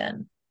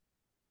fiction.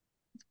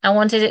 I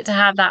wanted it to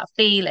have that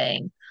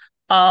feeling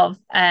of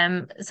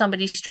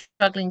somebody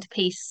struggling to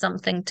piece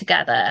something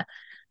together.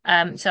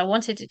 So I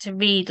wanted it to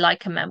read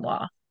like a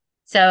memoir.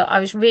 So I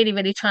was really,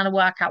 really trying to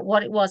work out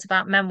what it was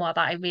about memoir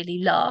that I really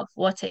love,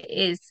 what it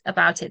is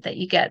about it that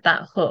you get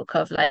that hook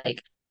of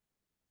like,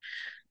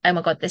 oh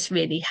my God, this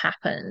really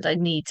happened. I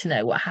need to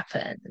know what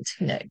happened.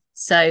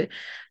 So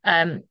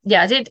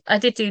yeah, I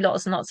did do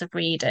lots and lots of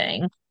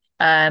reading.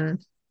 Um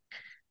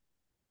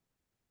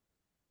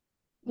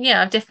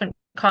yeah, of different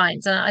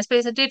kinds. And I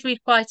suppose I did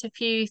read quite a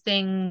few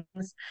things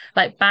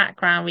like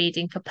background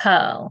reading for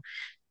Pearl.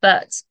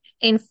 But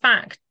in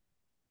fact,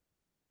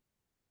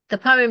 the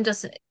poem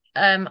doesn't.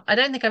 I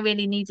don't think I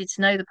really needed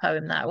to know the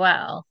poem that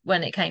well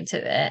when it came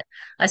to it.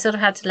 I sort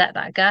of had to let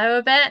that go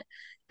a bit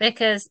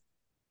because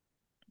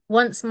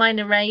once my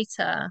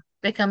narrator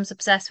becomes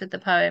obsessed with the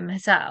poem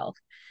herself,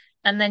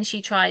 and then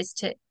she tries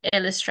to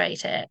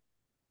illustrate it,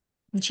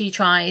 and she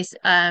tries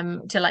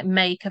to like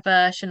make a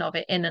version of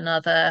it in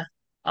another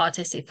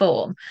artistic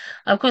form.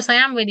 Of course, I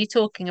am really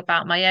talking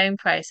about my own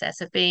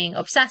process of being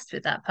obsessed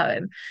with that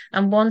poem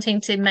and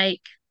wanting to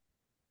make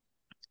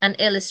an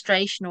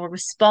illustration or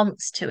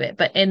response to it,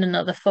 but in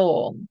another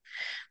form.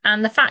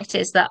 And the fact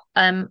is that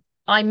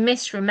I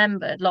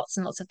misremembered lots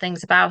and lots of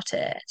things about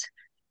it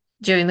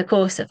during the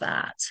course of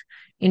that.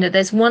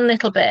 There's one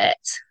little bit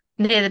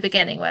near the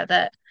beginning where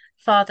the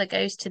father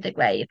goes to the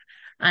grave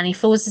and he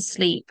falls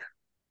asleep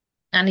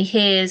and he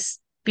hears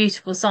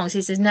beautiful songs.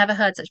 He says, never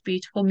heard such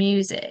beautiful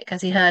music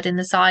as he heard in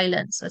the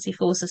silence as he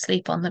falls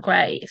asleep on the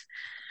grave.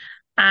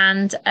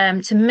 And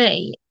to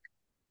me,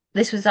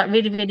 this was like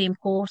really, really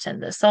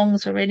important. The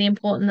songs were really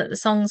important, that the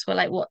songs were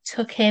like what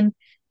took him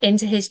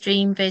into his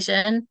dream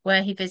vision,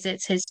 where he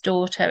visits his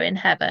daughter in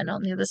heaven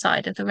on the other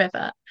side of the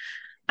river.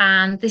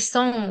 And these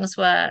songs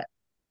were,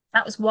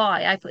 that was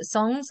why I put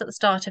songs at the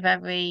start of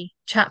every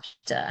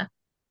chapter.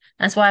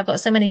 That's why I've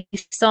got so many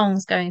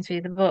songs going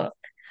through the book.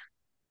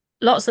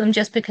 Lots of them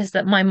just because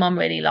that my mum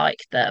really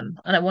liked them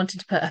and I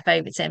wanted to put her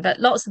favourites in, but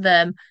lots of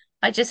them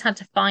I just had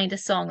to find a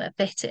song that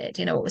fitted,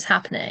 what was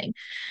happening.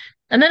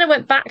 And then I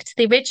went back to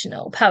the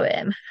original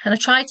poem and I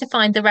tried to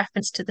find the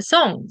reference to the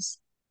songs.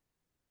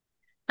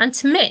 And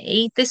to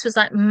me, this was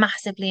like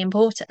massively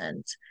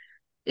important,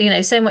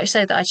 so much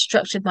so that I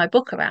structured my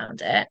book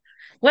around it.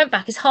 Went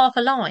back, it's half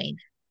a line.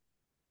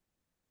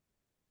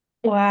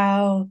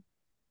 Wow.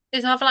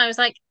 It's half a line. I was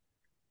like,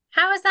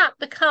 how has that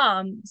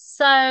become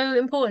so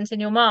important in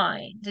your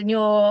mind and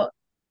your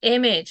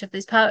image of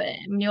this poem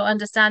and your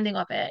understanding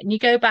of it? And you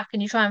go back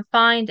and you try and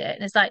find it,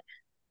 and it's like,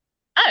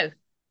 oh,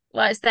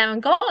 well, it's there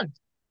and gone.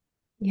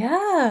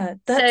 Yeah,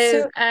 that's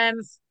So, so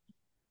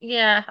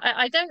yeah,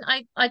 I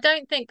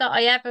don't think that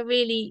I ever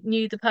really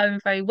knew the poem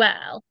very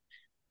well.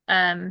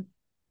 Um,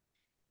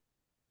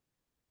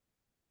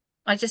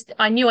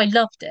 I knew I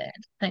loved it.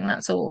 I think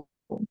that's all.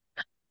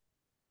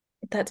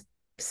 that's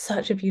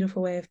such a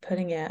beautiful way of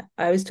putting it.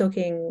 I was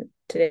talking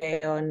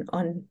today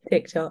on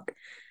TikTok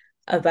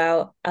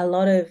about a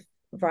lot of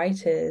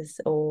writers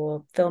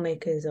or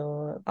filmmakers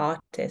or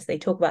artists. They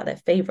talk about their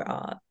favorite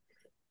art,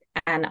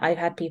 and I've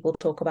had people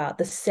talk about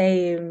the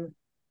same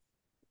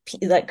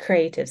like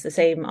creatives, the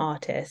same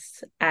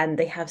artists, and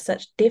they have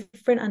such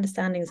different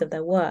understandings of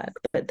their work,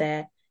 but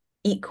they're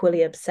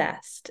equally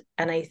obsessed.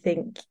 And I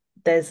think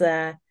there's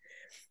a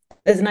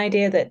there's an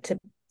idea that to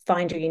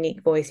find your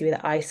unique voice, you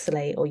either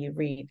isolate or you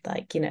read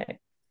like,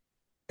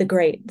 the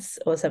greats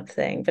or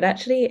something. But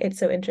actually, it's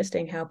so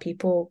interesting how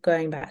people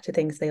going back to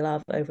things they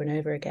love over and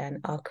over again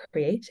are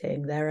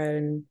creating their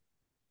own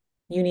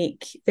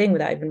unique thing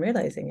without even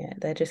realizing it.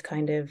 They're just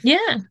kind of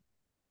Yeah.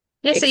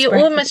 Yeah, so you're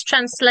expressing. almost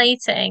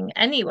translating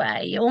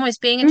anyway. You're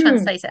almost being a Mm,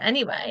 translator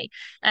anyway,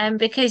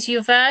 because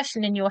your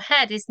version in your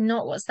head is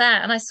not what's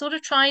there. And I sort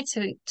of try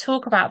to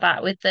talk about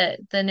that with the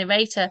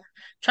narrator,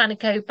 trying to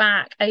go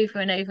back over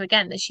and over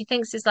again, that she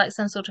thinks is like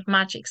some sort of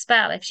magic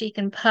spell. If she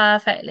can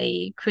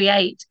perfectly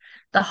create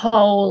the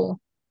whole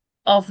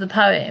of the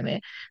poem,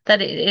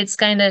 that it's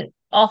going to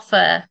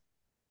offer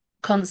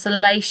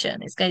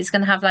consolation. It's going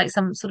to have like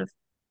some sort of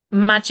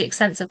magic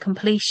sense of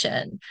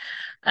completion.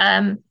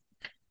 Um,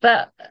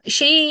 but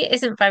she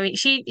isn't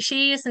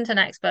an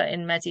expert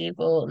in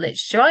medieval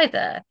literature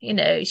either.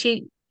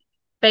 She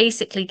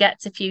basically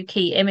gets a few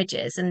key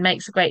images and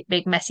makes a great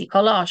big messy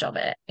collage of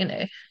it.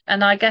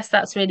 And I guess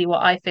that's really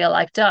what I feel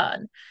I've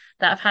done,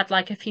 that I've had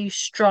like a few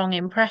strong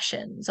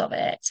impressions of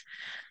it,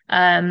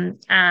 and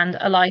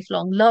a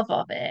lifelong love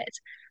of it.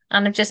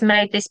 And I've just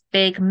made this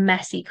big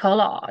messy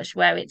collage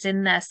where it's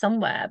in there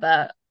somewhere,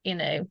 but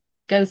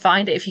go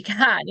find it if you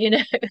can.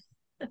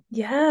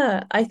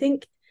 yeah,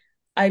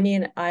 I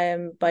mean, I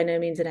am by no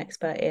means an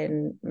expert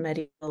in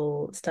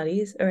medieval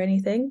studies or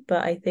anything,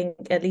 but I think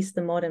at least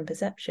the modern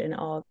perception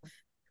of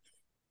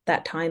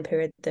that time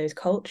period, those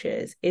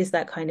cultures, is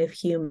that kind of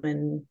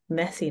human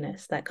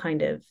messiness, that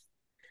kind of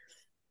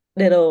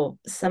little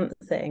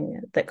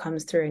something that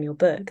comes through in your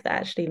book, that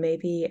actually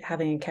maybe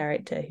having a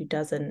character who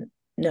doesn't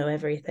know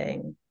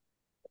everything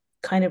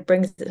kind of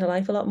brings it to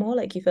life a lot more.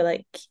 Like you feel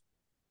like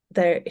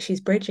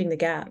she's bridging the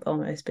gap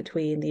almost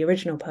between the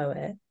original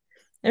poet.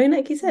 I mean,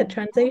 like you said,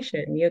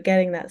 translation, you're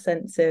getting that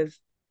sense of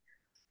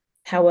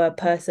how a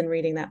person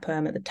reading that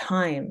poem at the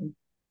time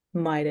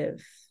might have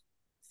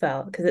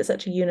felt, because it's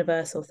such a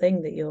universal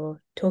thing that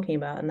you're talking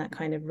about, and that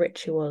kind of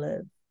ritual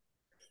of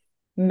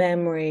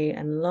memory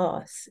and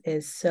loss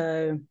is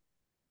so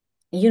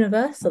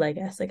universal, I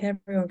guess. Like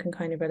everyone can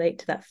kind of relate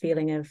to that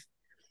feeling of,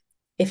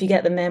 if you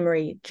get the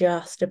memory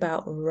just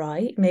about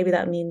right, maybe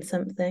that means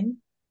something.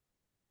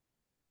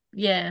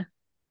 Yeah,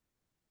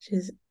 Which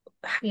is,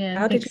 yeah, I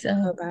how did think you so.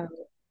 go about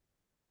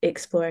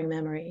exploring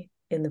memory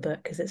in the book?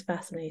 Because it's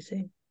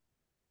fascinating.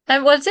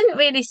 Well, I didn't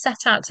really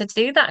set out to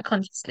do that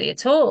consciously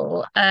at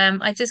all.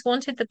 I just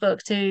wanted the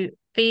book to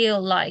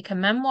feel like a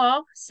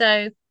memoir.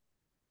 So,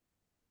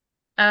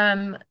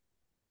 um,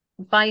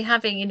 by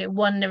having,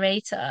 one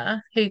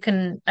narrator who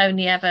can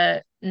only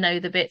ever know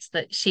the bits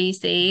that she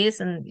sees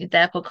and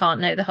therefore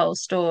can't know the whole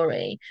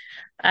story.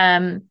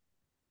 Um,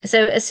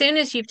 so as soon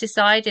as you've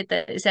decided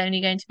that it's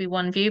only going to be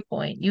one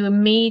viewpoint, you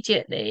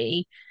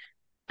immediately,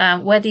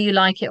 whether you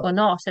like it or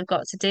not, have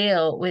got to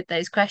deal with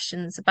those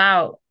questions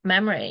about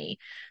memory,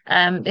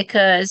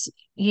 because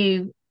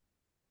you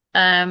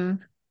um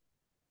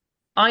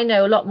I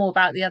know a lot more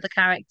about the other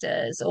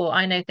characters, or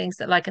I know things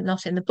that like are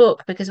not in the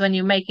book, because when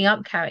you're making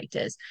up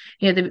characters,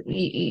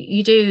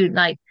 you do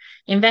like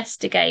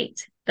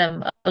investigate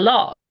them a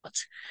lot.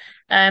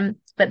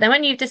 But then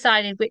when you've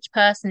decided which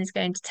person is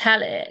going to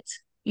tell it,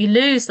 you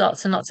lose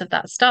lots and lots of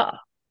that stuff.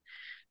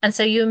 And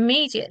so you're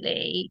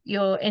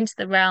into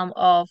the realm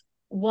of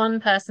one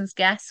person's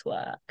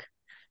guesswork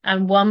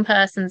and one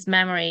person's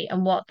memory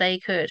and what they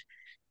could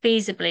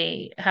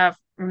feasibly have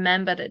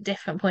remembered at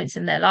different points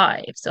in their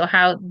lives, or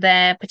how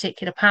their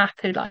particular path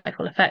through life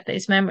will affect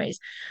those memories.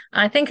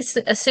 I think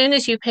as soon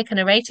as you pick a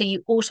narrator,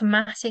 you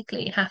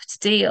automatically have to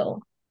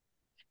deal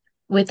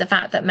with the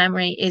fact that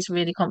memory is a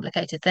really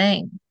complicated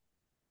thing.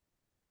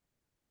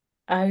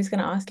 I was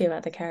going to ask you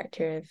about the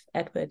character of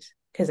Edward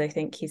because I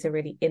think he's a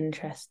really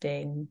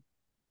interesting,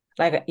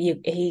 like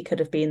he could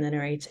have been the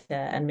narrator,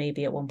 and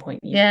maybe at one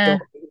point you Yeah.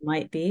 thought he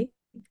might be.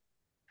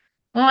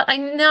 Well, I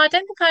don't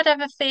think I'd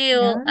ever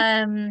feel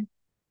Yeah.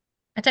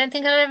 I don't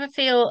think I'd ever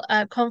feel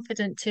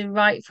confident to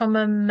write from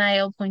a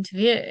male point of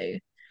view.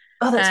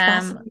 Oh, that's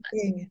Um,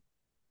 fascinating.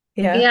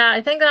 Yeah. yeah,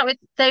 I think that would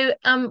so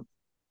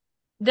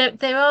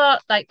there are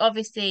like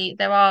obviously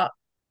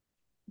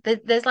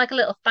there's like a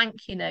little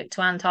thank you note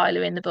to Anne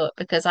Tyler in the book,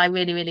 because I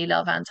really, really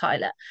love Anne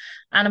Tyler.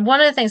 And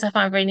one of the things I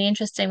find really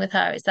interesting with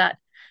her is that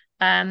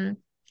um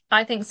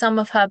I think some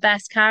of her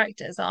best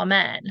characters are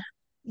men.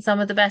 Some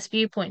of the best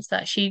viewpoints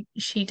that she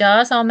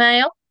does are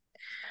male.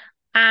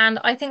 And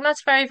I think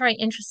that's very, very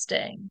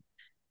interesting.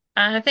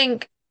 And I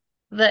think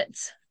that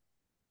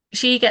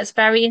she gets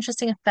very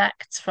interesting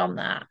effects from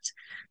that.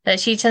 That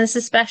she tends to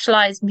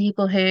specialize in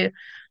people who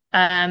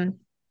um,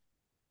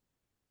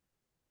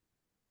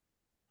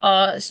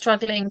 are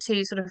struggling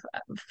to sort of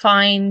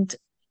find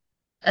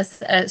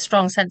a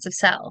strong sense of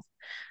self,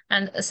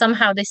 and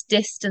somehow this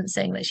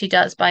distancing that she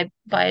does by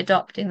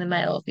adopting the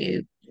male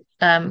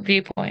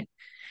viewpoint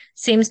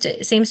seems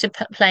to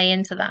play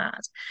into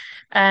that.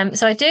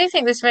 So I do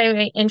think it's very,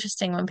 very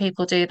interesting when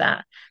people do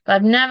that, but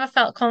I've never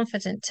felt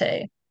confident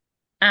to.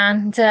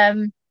 And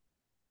so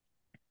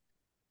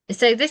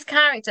this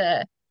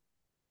character,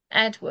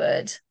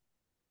 Edward,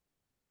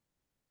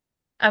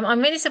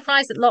 I'm really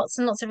surprised that lots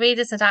and lots of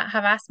readers have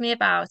asked me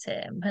about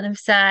him and have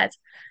said,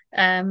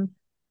 um,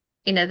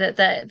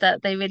 that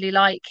they really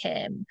like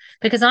him,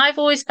 because I've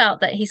always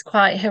felt that he's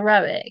quite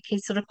heroic.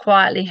 He's sort of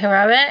quietly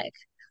heroic.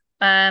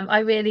 I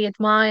really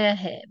admire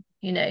him,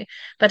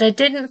 but I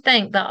didn't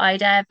think that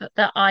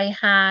I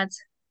had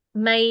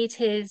made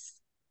his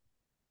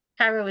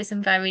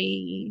heroism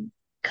very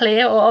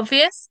clear or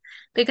obvious,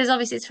 because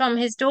obviously it's from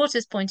his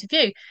daughter's point of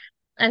view.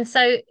 And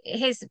so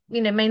his,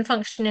 main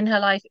function in her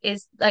life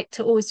is like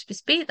to always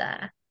just be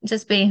there,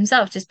 just be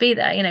himself, just be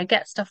there,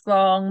 get stuff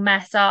wrong,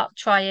 mess up,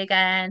 try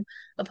again,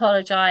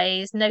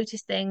 apologize,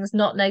 notice things,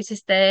 not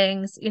notice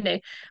things,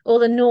 all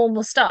the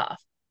normal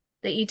stuff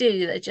that you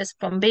do that just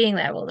from being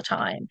there all the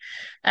time.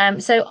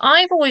 So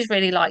I've always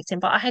really liked him,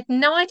 but I had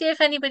no idea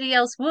if anybody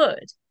else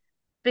would,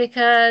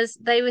 because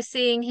they were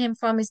seeing him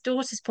from his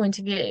daughter's point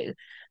of view,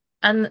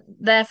 and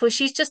therefore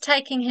she's just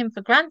taking him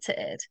for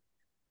granted.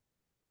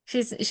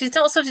 She's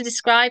not sort of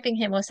describing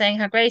him or saying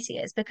how great he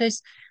is,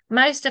 because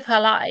most of her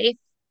life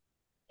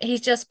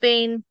he's just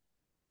been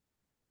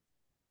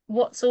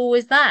what's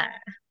always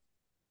there.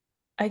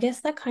 I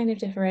guess that kind of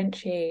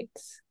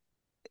differentiates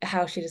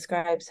how she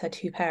describes her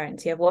two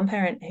parents. You have one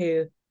parent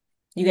who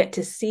you get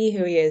to see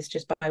who he is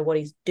just by what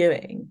he's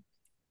doing,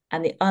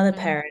 and the other Mm.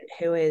 parent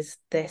who is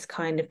this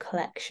kind of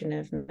collection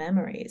of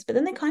memories. But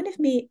then they kind of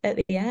meet at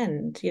the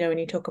end, when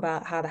you talk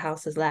about how the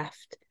house is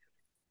left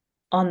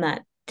on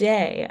that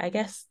day. I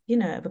guess,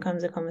 it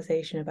becomes a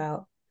conversation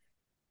about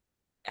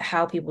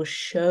how people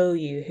show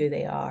you who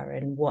they are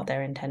and what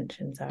their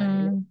intentions are. And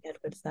maybe Mm.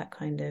 Edward's that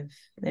kind of,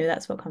 maybe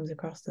that's what comes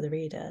across to the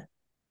reader.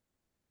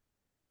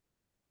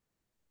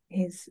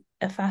 He's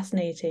a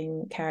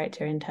fascinating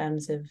character in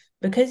terms of,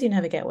 because you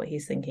never get what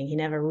he's thinking, he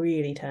never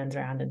really turns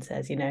around and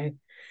says, you know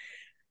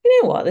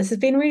what, this has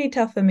been really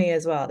tough for me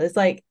as well. There's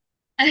like,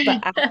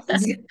 but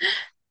as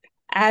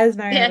Yeah,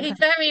 Marianne he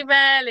kind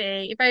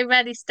very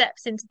rarely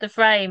steps into the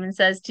frame and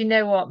says, "Do you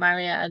know what,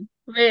 Marianne?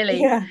 of,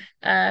 Really?"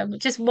 yeah,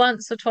 Just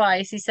once or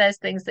twice he says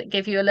things that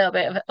give you a little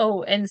bit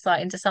of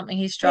insight into something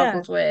he yeah.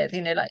 struggled with.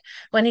 Like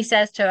when he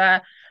says to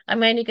her,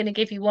 "I'm only going to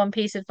give you one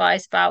piece of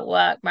advice about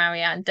work,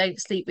 Marianne.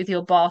 Don't sleep with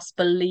your boss.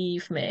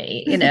 Believe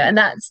me." And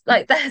that's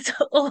like that's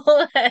all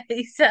that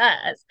he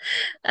says,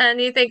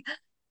 and you think.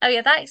 oh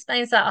yeah, that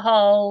explains that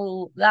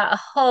whole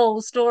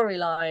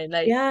storyline.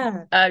 Like,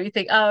 Yeah. you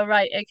think, oh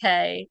right,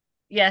 okay,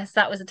 yes,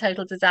 that was a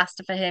total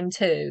disaster for him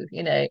too,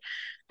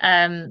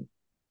 um,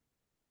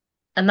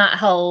 and that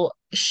whole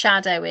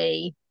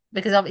shadowy,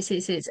 because obviously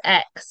it's his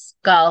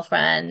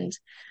ex-girlfriend,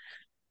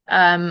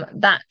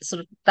 that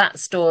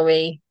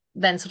story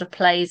then sort of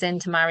plays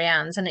into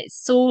Marianne's, and it's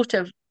sort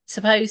of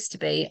supposed to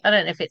be, I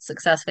don't know if it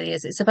successfully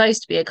is, it's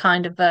supposed to be a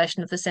kind of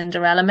version of the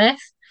Cinderella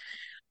myth,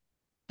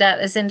 that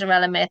the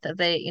Cinderella myth of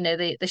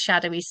the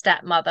shadowy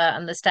stepmother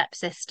and the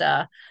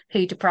stepsister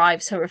who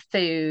deprives her of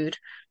food,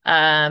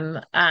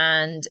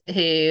 and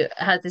who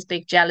has this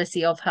big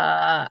jealousy of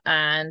her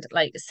and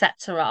like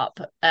sets her up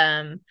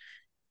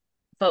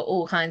for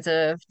all kinds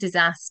of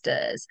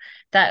disasters.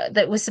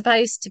 That was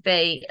supposed to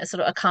be a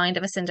sort of a kind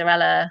of a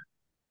Cinderella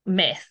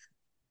myth,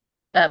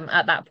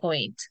 at that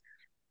point.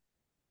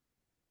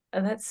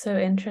 And that's so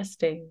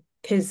interesting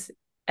because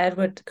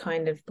Edward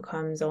kind of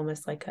becomes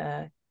almost like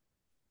a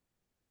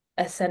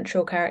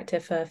central character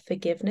for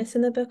forgiveness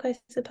in the book, I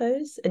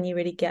suppose. And you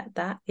really get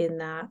that in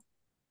that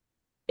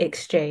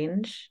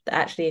exchange. That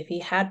actually, if he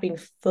had been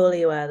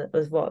fully aware that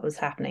was what was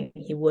happening,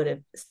 he would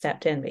have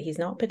stepped in. But he's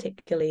not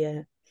particularly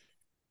an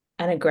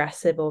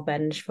aggressive or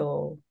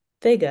vengeful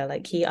figure.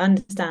 Like he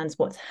understands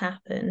what's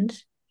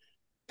happened,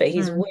 but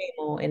he's Mm. way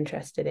more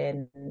interested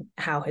in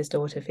how his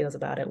daughter feels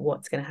about it,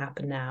 what's going to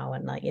happen now,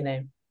 and like,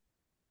 move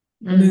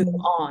Mm.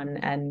 on.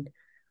 And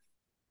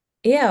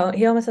yeah,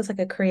 he almost has like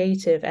a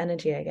creative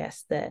energy, I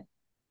guess, that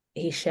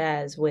he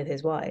shares with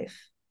his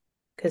wife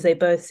because they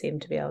both seem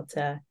to be able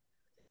to,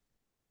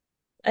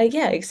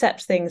 yeah,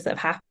 accept things that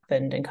have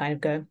happened and kind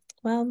of go,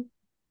 well,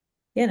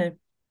 you know,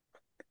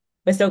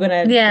 we're still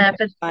gonna Yeah, live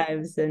but our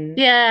lives. And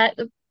yeah,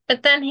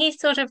 but then he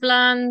sort of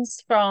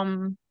learns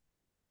from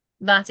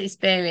that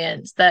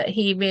experience that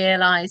he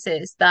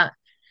realizes that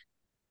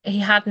he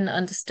hadn't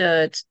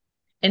understood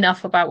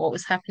enough about what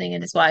was happening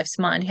in his wife's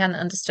mind. He hadn't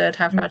understood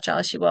how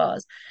fragile she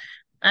was.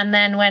 And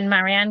then when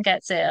Marianne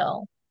gets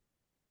ill,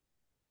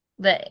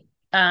 that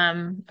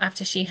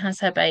after she has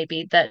her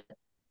baby, that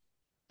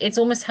it's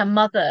almost her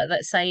mother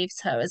that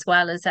saves her as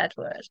well as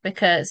Edward,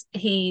 because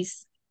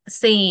he's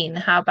seen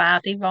how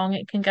badly wrong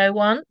it can go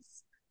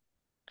once.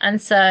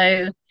 And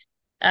so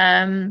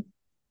um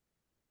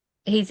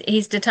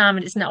he's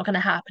determined it's not going to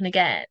happen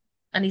again.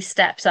 And he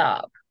steps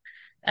up,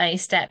 he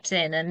steps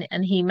in,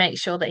 and he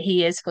makes sure that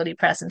he is fully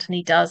present and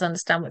he does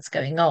understand what's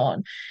going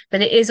on.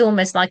 But it is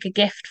almost like a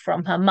gift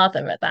from her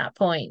mother at that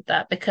point,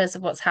 that because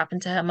of what's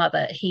happened to her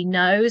mother, he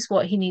knows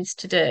what he needs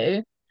to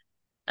do,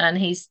 and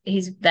he's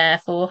there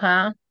for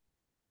her.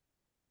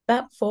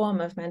 that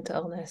form of mental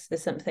illness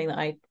is something that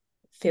I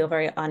feel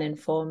very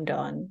uninformed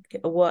on.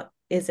 What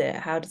is it?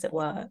 How does it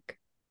work?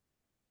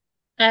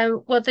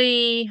 Well,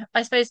 the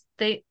I suppose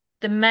the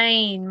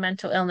main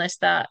mental illness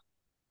that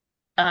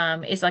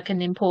is like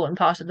an important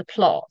part of the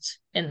plot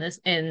in this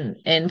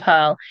in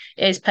Pearl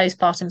is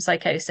postpartum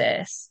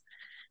psychosis,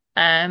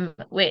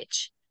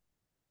 which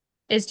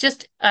is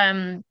just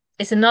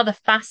it's another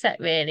facet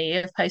really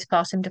of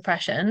postpartum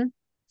depression.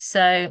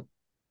 So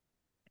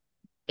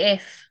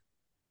if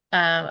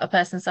a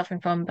person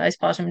suffering from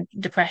postpartum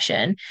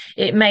depression,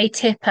 it may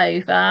tip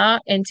over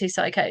into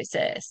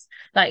psychosis,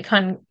 like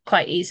can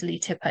quite easily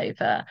tip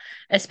over,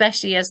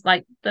 especially as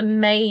like the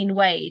main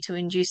way to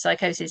induce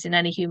psychosis in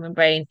any human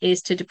brain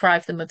is to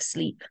deprive them of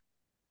sleep.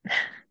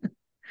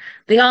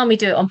 The army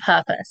do it on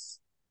purpose.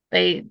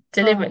 They Oh,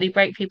 deliberately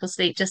break people's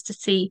sleep just to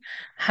see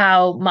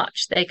how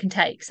much they can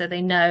take, so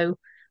they know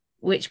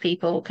which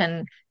people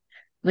can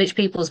which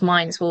people's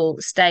minds will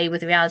stay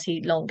with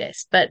reality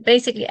longest. But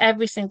basically,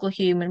 every single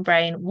human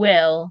brain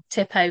will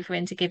tip over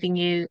into giving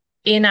you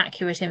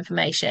inaccurate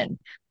information.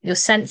 Your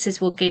senses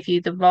will give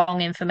you the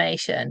wrong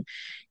information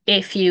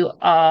if you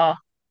are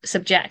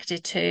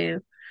subjected to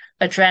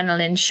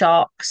adrenaline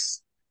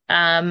shocks,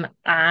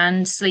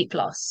 and sleep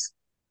loss.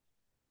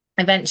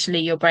 Eventually,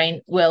 your brain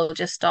will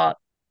just start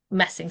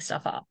messing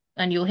stuff up.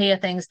 And you'll hear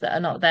things that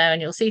are not there,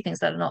 and you'll see things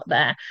that are not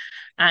there.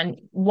 And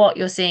what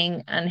you're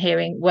seeing and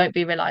hearing won't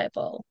be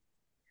reliable.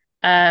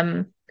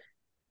 Um,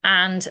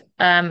 and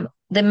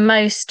the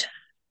most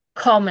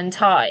common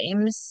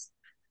times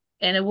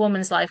in a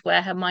woman's life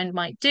where her mind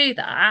might do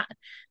that,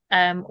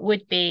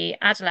 would be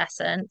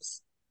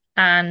adolescence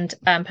and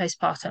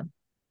postpartum.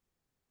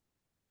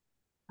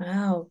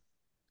 wow.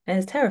 And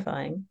it's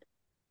terrifying,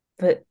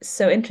 but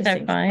so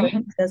interesting.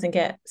 Terrifying. It doesn't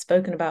get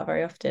spoken about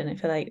very often. I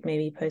feel like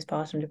maybe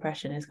postpartum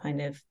depression is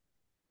kind of,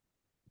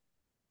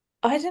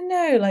 I don't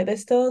know, like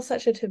there's still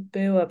such a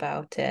taboo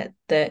about it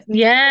that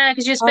Yeah,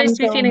 because you're supposed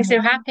to comes be feeling so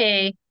on.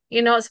 happy.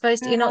 You're not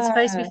supposed to be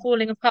Yeah.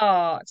 falling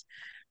apart.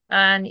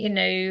 And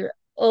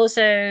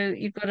also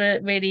you've got a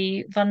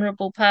really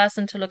vulnerable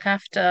person to look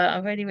after,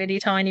 a really, really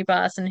tiny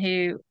person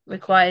who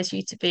requires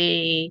you to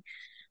be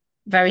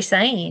very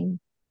sane.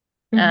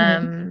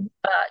 Hmm.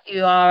 But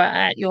you are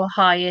at your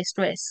highest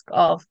risk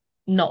of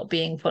not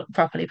being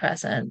properly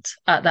present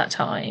at that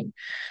time.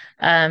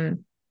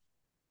 Um,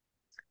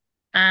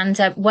 and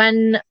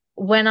when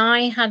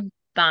I had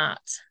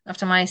that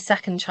after my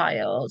second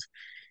child,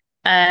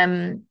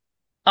 Um,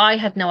 I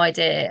had no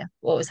idea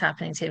what was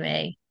happening to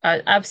me. I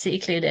was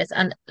absolutely clueless.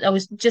 And I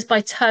was just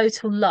by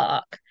total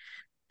luck,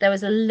 there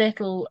was a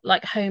little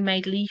like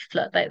homemade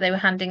leaflet that they were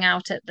handing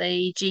out at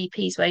the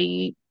GPs where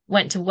you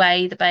went to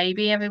weigh the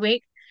baby every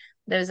week.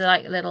 There was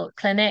like a little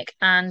clinic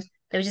and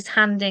they were just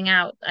handing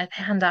out, I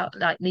hand out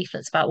like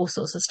leaflets about all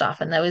sorts of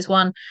stuff. And there was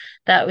one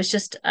that was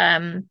just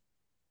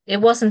it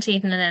wasn't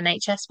even an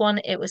NHS one.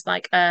 It was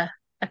like a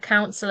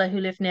counsellor who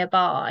lived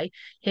nearby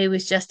who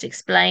was just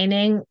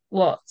explaining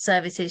what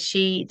services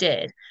she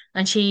did.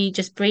 And she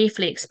just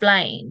briefly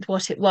explained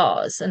what it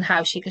was and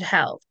how she could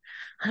help.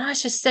 And I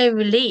was just so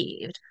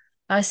relieved.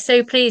 I was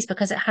so pleased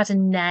because it had a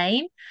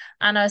name.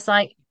 And I was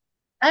like,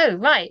 oh,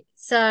 right.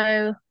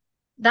 So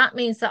that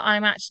means that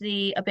I'm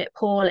actually a bit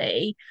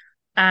poorly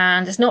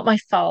and it's not my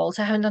fault.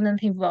 I haven't done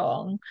anything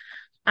wrong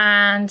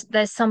and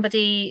there's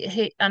somebody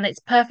who and it's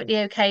perfectly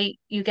okay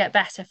you get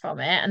better from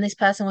it and this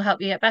person will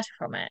help you get better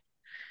from it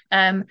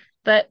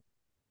but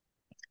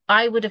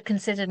I would have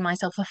considered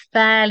myself a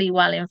fairly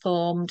well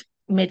informed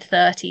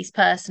mid-30s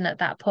person at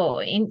that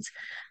point.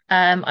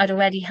 I'd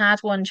already had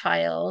one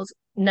child.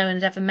 No one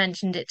had ever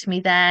mentioned it to me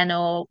then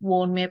or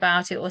warned me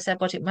about it or said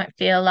what it might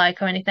feel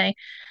like or anything.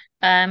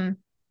 um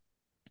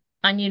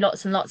I knew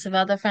lots and lots of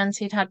other friends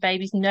who'd had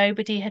babies.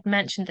 Nobody had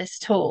mentioned this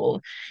at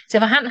all. So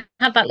if I hadn't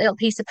had that little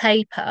piece of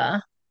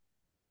paper,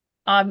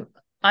 um,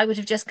 I would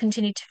have just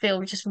continued to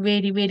feel just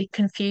really, really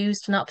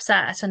confused and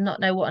upset and not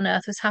know what on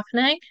earth was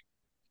happening.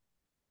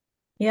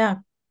 Yeah.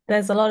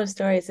 There's a lot of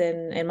stories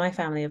in my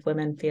family of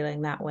women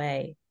feeling that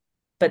way,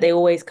 but they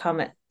always come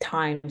at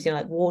times,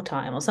 like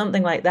wartime or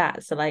something like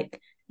that. So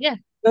like Yeah,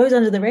 goes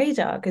under the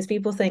radar because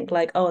people think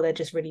like, oh, they're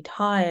just really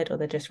tired or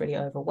they're just really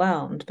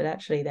overwhelmed. But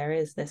actually there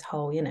is this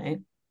whole,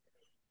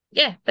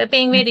 yeah. But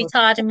being really mental.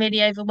 tired and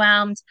really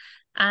overwhelmed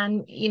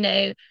and,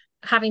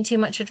 having too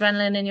much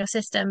adrenaline in your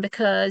system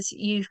because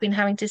you've been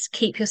having to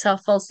keep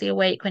yourself falsely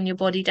awake when your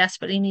body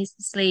desperately needs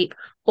to sleep,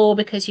 or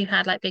because you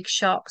had like big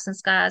shocks and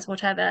scares,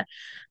 whatever.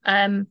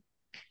 Um,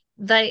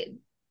 they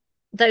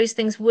those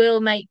things will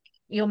make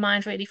your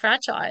mind really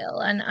fragile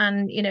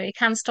and it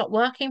can stop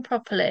working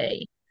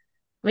properly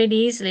really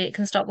easily. It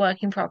can stop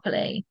working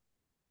properly.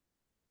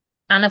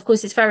 And of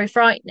course, it's very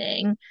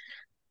frightening,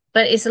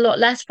 but it's a lot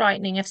less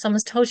frightening if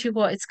someone's told you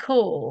what it's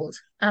called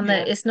and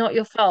that Yeah. it's not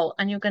your fault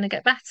and you're going to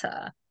get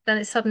better. Then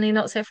it's suddenly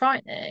not so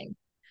frightening.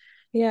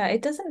 Yeah,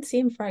 it doesn't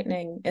seem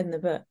frightening in the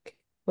book,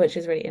 which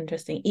is really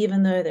interesting,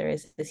 even though there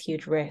is this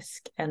huge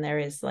risk and there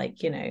is like,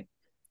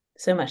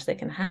 so much that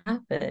can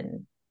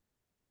happen.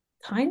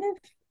 Kind of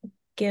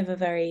give a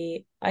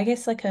very, I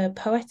guess, like a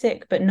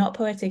poetic, but not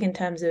poetic in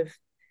terms of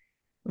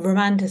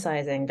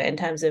romanticizing, but in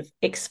terms of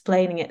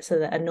explaining it so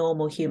that a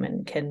normal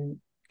human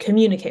can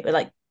communicate with,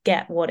 like,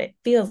 get what it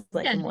feels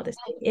like Yeah, and what this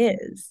thing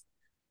is.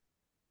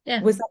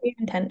 yeah. Was that your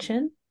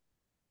intention?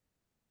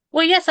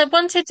 Well, yes, I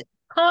wanted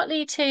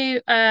partly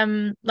to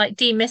like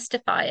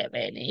demystify it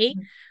really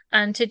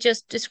and to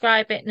just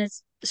describe it in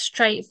as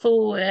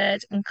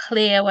straightforward and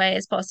clear way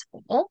as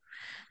possible.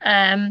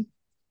 Um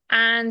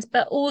and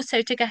but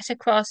also to get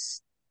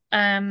across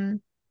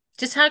um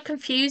just how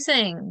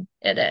confusing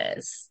it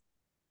is.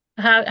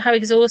 How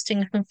exhausting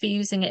and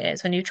confusing it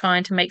is when you're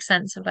trying to make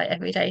sense of like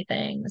everyday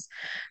things.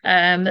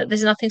 That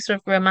there's nothing sort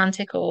of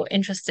romantic or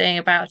interesting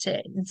about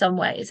it in some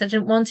ways. I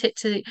didn't want it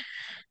to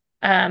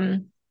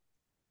um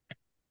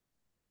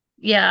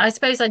yeah, I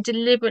suppose I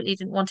deliberately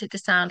didn't want it to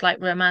sound like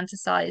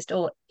romanticized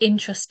or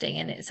interesting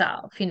in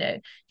itself,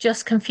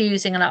 just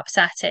confusing and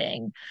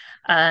upsetting.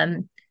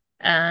 Um,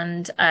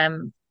 and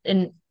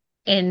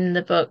in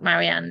the book,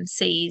 Marianne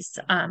sees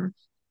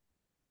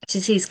she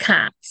sees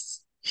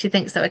cats. She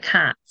thinks there are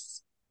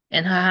cats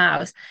in her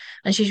house,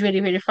 and she's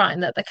really, really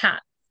frightened that the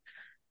cat,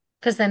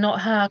 because they're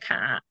not her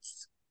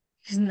cats.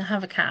 She doesn't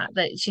have a cat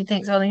that she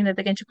thinks, well, they're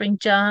going to bring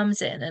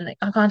germs in, and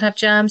I can't have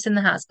germs in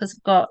the house because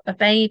I've got a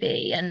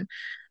baby, and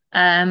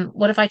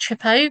what if I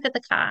trip over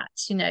the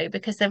cats,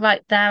 because they're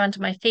right there under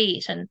my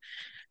feet. And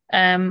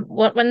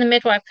when the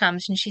midwife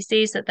comes and she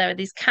sees that there are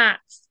these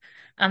cats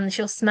and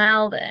she'll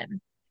smell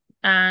them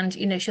and,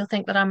 she'll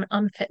think that I'm an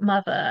unfit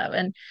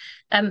mother.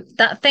 And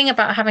that thing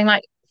about having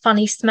like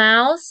funny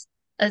smells,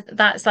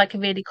 that's like a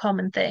really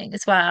common thing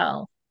as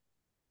well.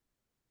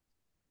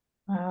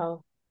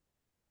 Wow.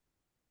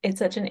 It's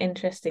such an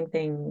interesting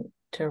thing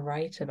to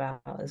write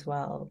about as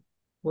well.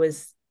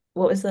 Was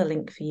what was the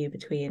link for you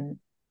between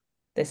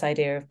this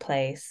idea of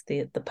place,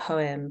 the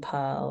poem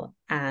Pearl,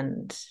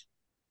 and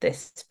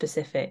this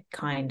specific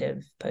kind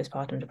of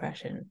postpartum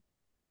depression?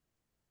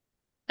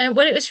 And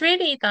well, it was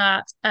really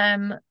that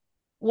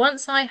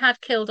once I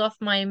had killed off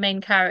my main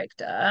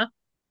character,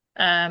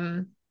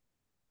 um,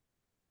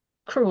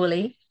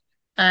 cruelly.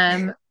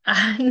 And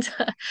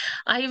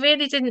I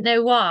really didn't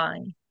know why.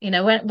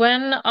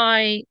 When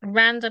I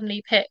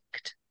randomly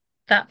picked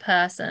that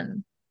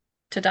person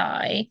to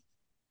die,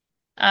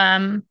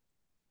 um,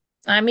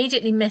 I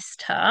immediately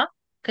missed her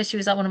because she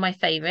was like one of my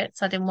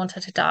favorites. I didn't want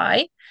her to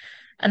die.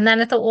 And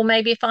then I thought, well,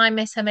 maybe if I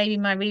miss her, maybe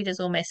my readers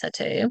will miss her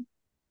too.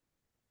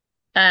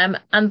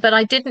 But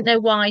I didn't know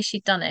why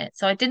she'd done it.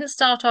 So I didn't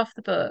start off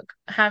the book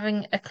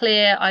having a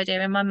clear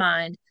idea in my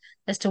mind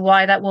as to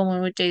why that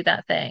woman would do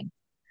that thing.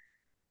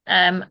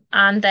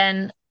 And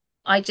then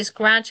I just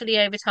gradually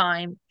over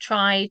time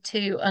tried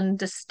to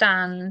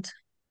understand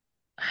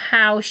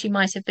how she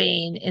might have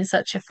been in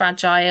such a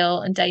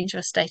fragile and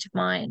dangerous state of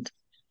mind.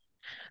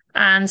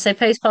 And so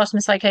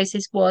postpartum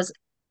psychosis was,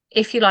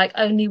 if you like,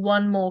 only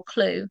one more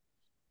clue.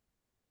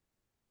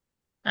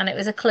 And it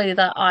was a clue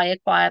that I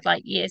acquired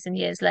like years and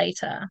years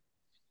later.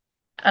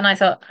 And I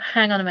thought,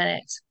 hang on a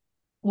minute,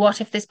 what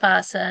if this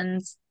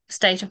person's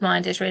state of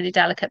mind is really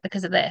delicate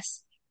because of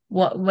this?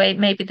 What wait,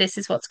 maybe this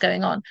is what's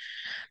going on.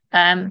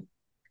 Um,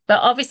 but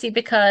obviously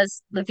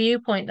because the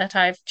viewpoint that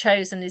I've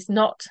chosen is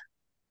not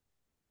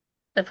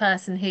the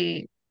person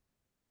who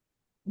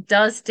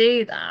does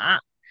do that,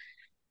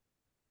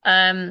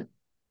 um,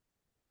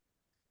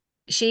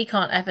 she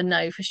can't ever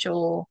know for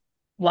sure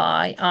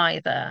why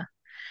either.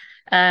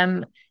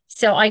 Um,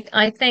 so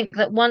I think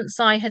that once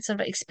I had sort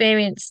of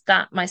experienced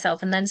that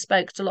myself and then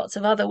spoke to lots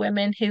of other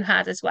women who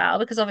had as well,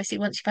 because obviously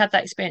once you've had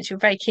that experience, you're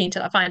very keen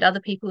to find other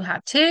people who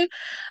had too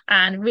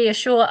and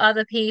reassure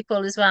other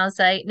people as well,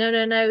 say, no,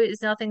 no, no,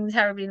 it's nothing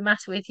terribly the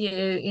matter with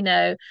you,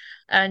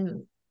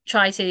 and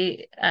try to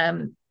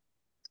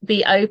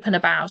be open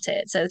about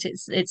it so that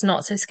it's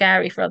not so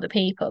scary for other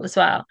people as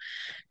well.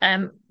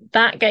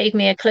 That gave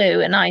me a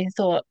clue, and I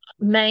thought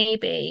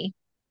maybe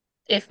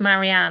if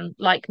Marianne,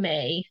 like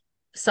me,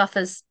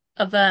 suffers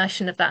a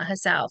version of that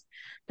herself,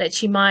 that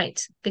she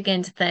might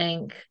begin to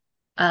think,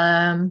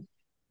 um,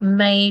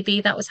 maybe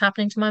that was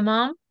happening to my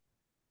mom,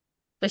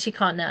 but she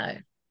can't know.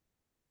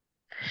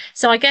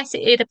 So I guess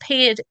it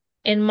appeared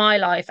in my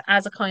life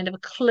as a kind of a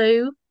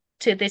clue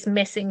to this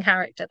missing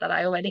character that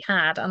I already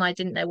had, and I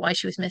didn't know why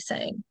she was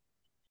missing.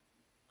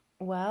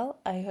 Well,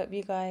 I hope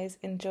you guys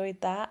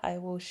enjoyed that. I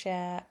will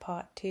share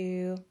part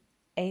two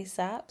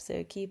ASAP,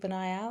 so keep an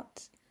eye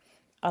out.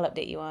 I'll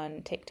update you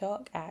on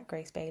TikTok at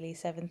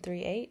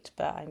GraceBailey738,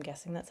 but I'm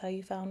guessing that's how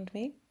you found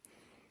me.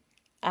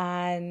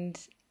 And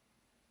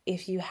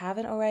if you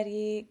haven't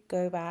already,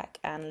 go back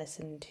and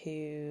listen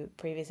to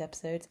previous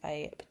episodes.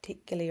 I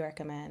particularly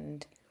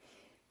recommend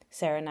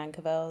Sarah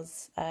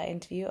Nankerville's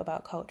interview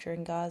about culture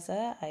in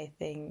Gaza. I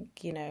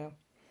think,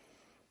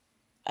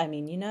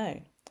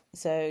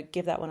 So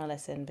give that one a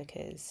listen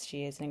because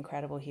she is an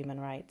incredible human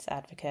rights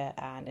advocate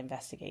and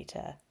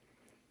investigator.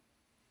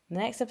 The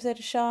next episode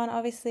is Sîan,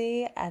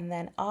 obviously, and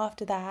then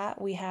after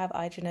that we have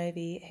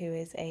Ijanovi, who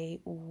is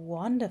a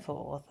wonderful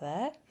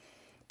author,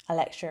 a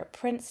lecturer at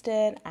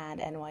Princeton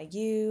and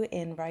NYU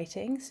in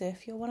writing. So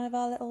if you're one of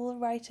our little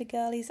writer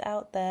girlies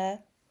out there,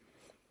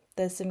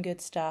 there's some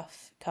good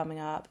stuff coming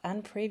up,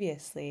 and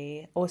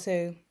previously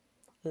also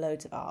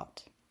loads of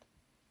art.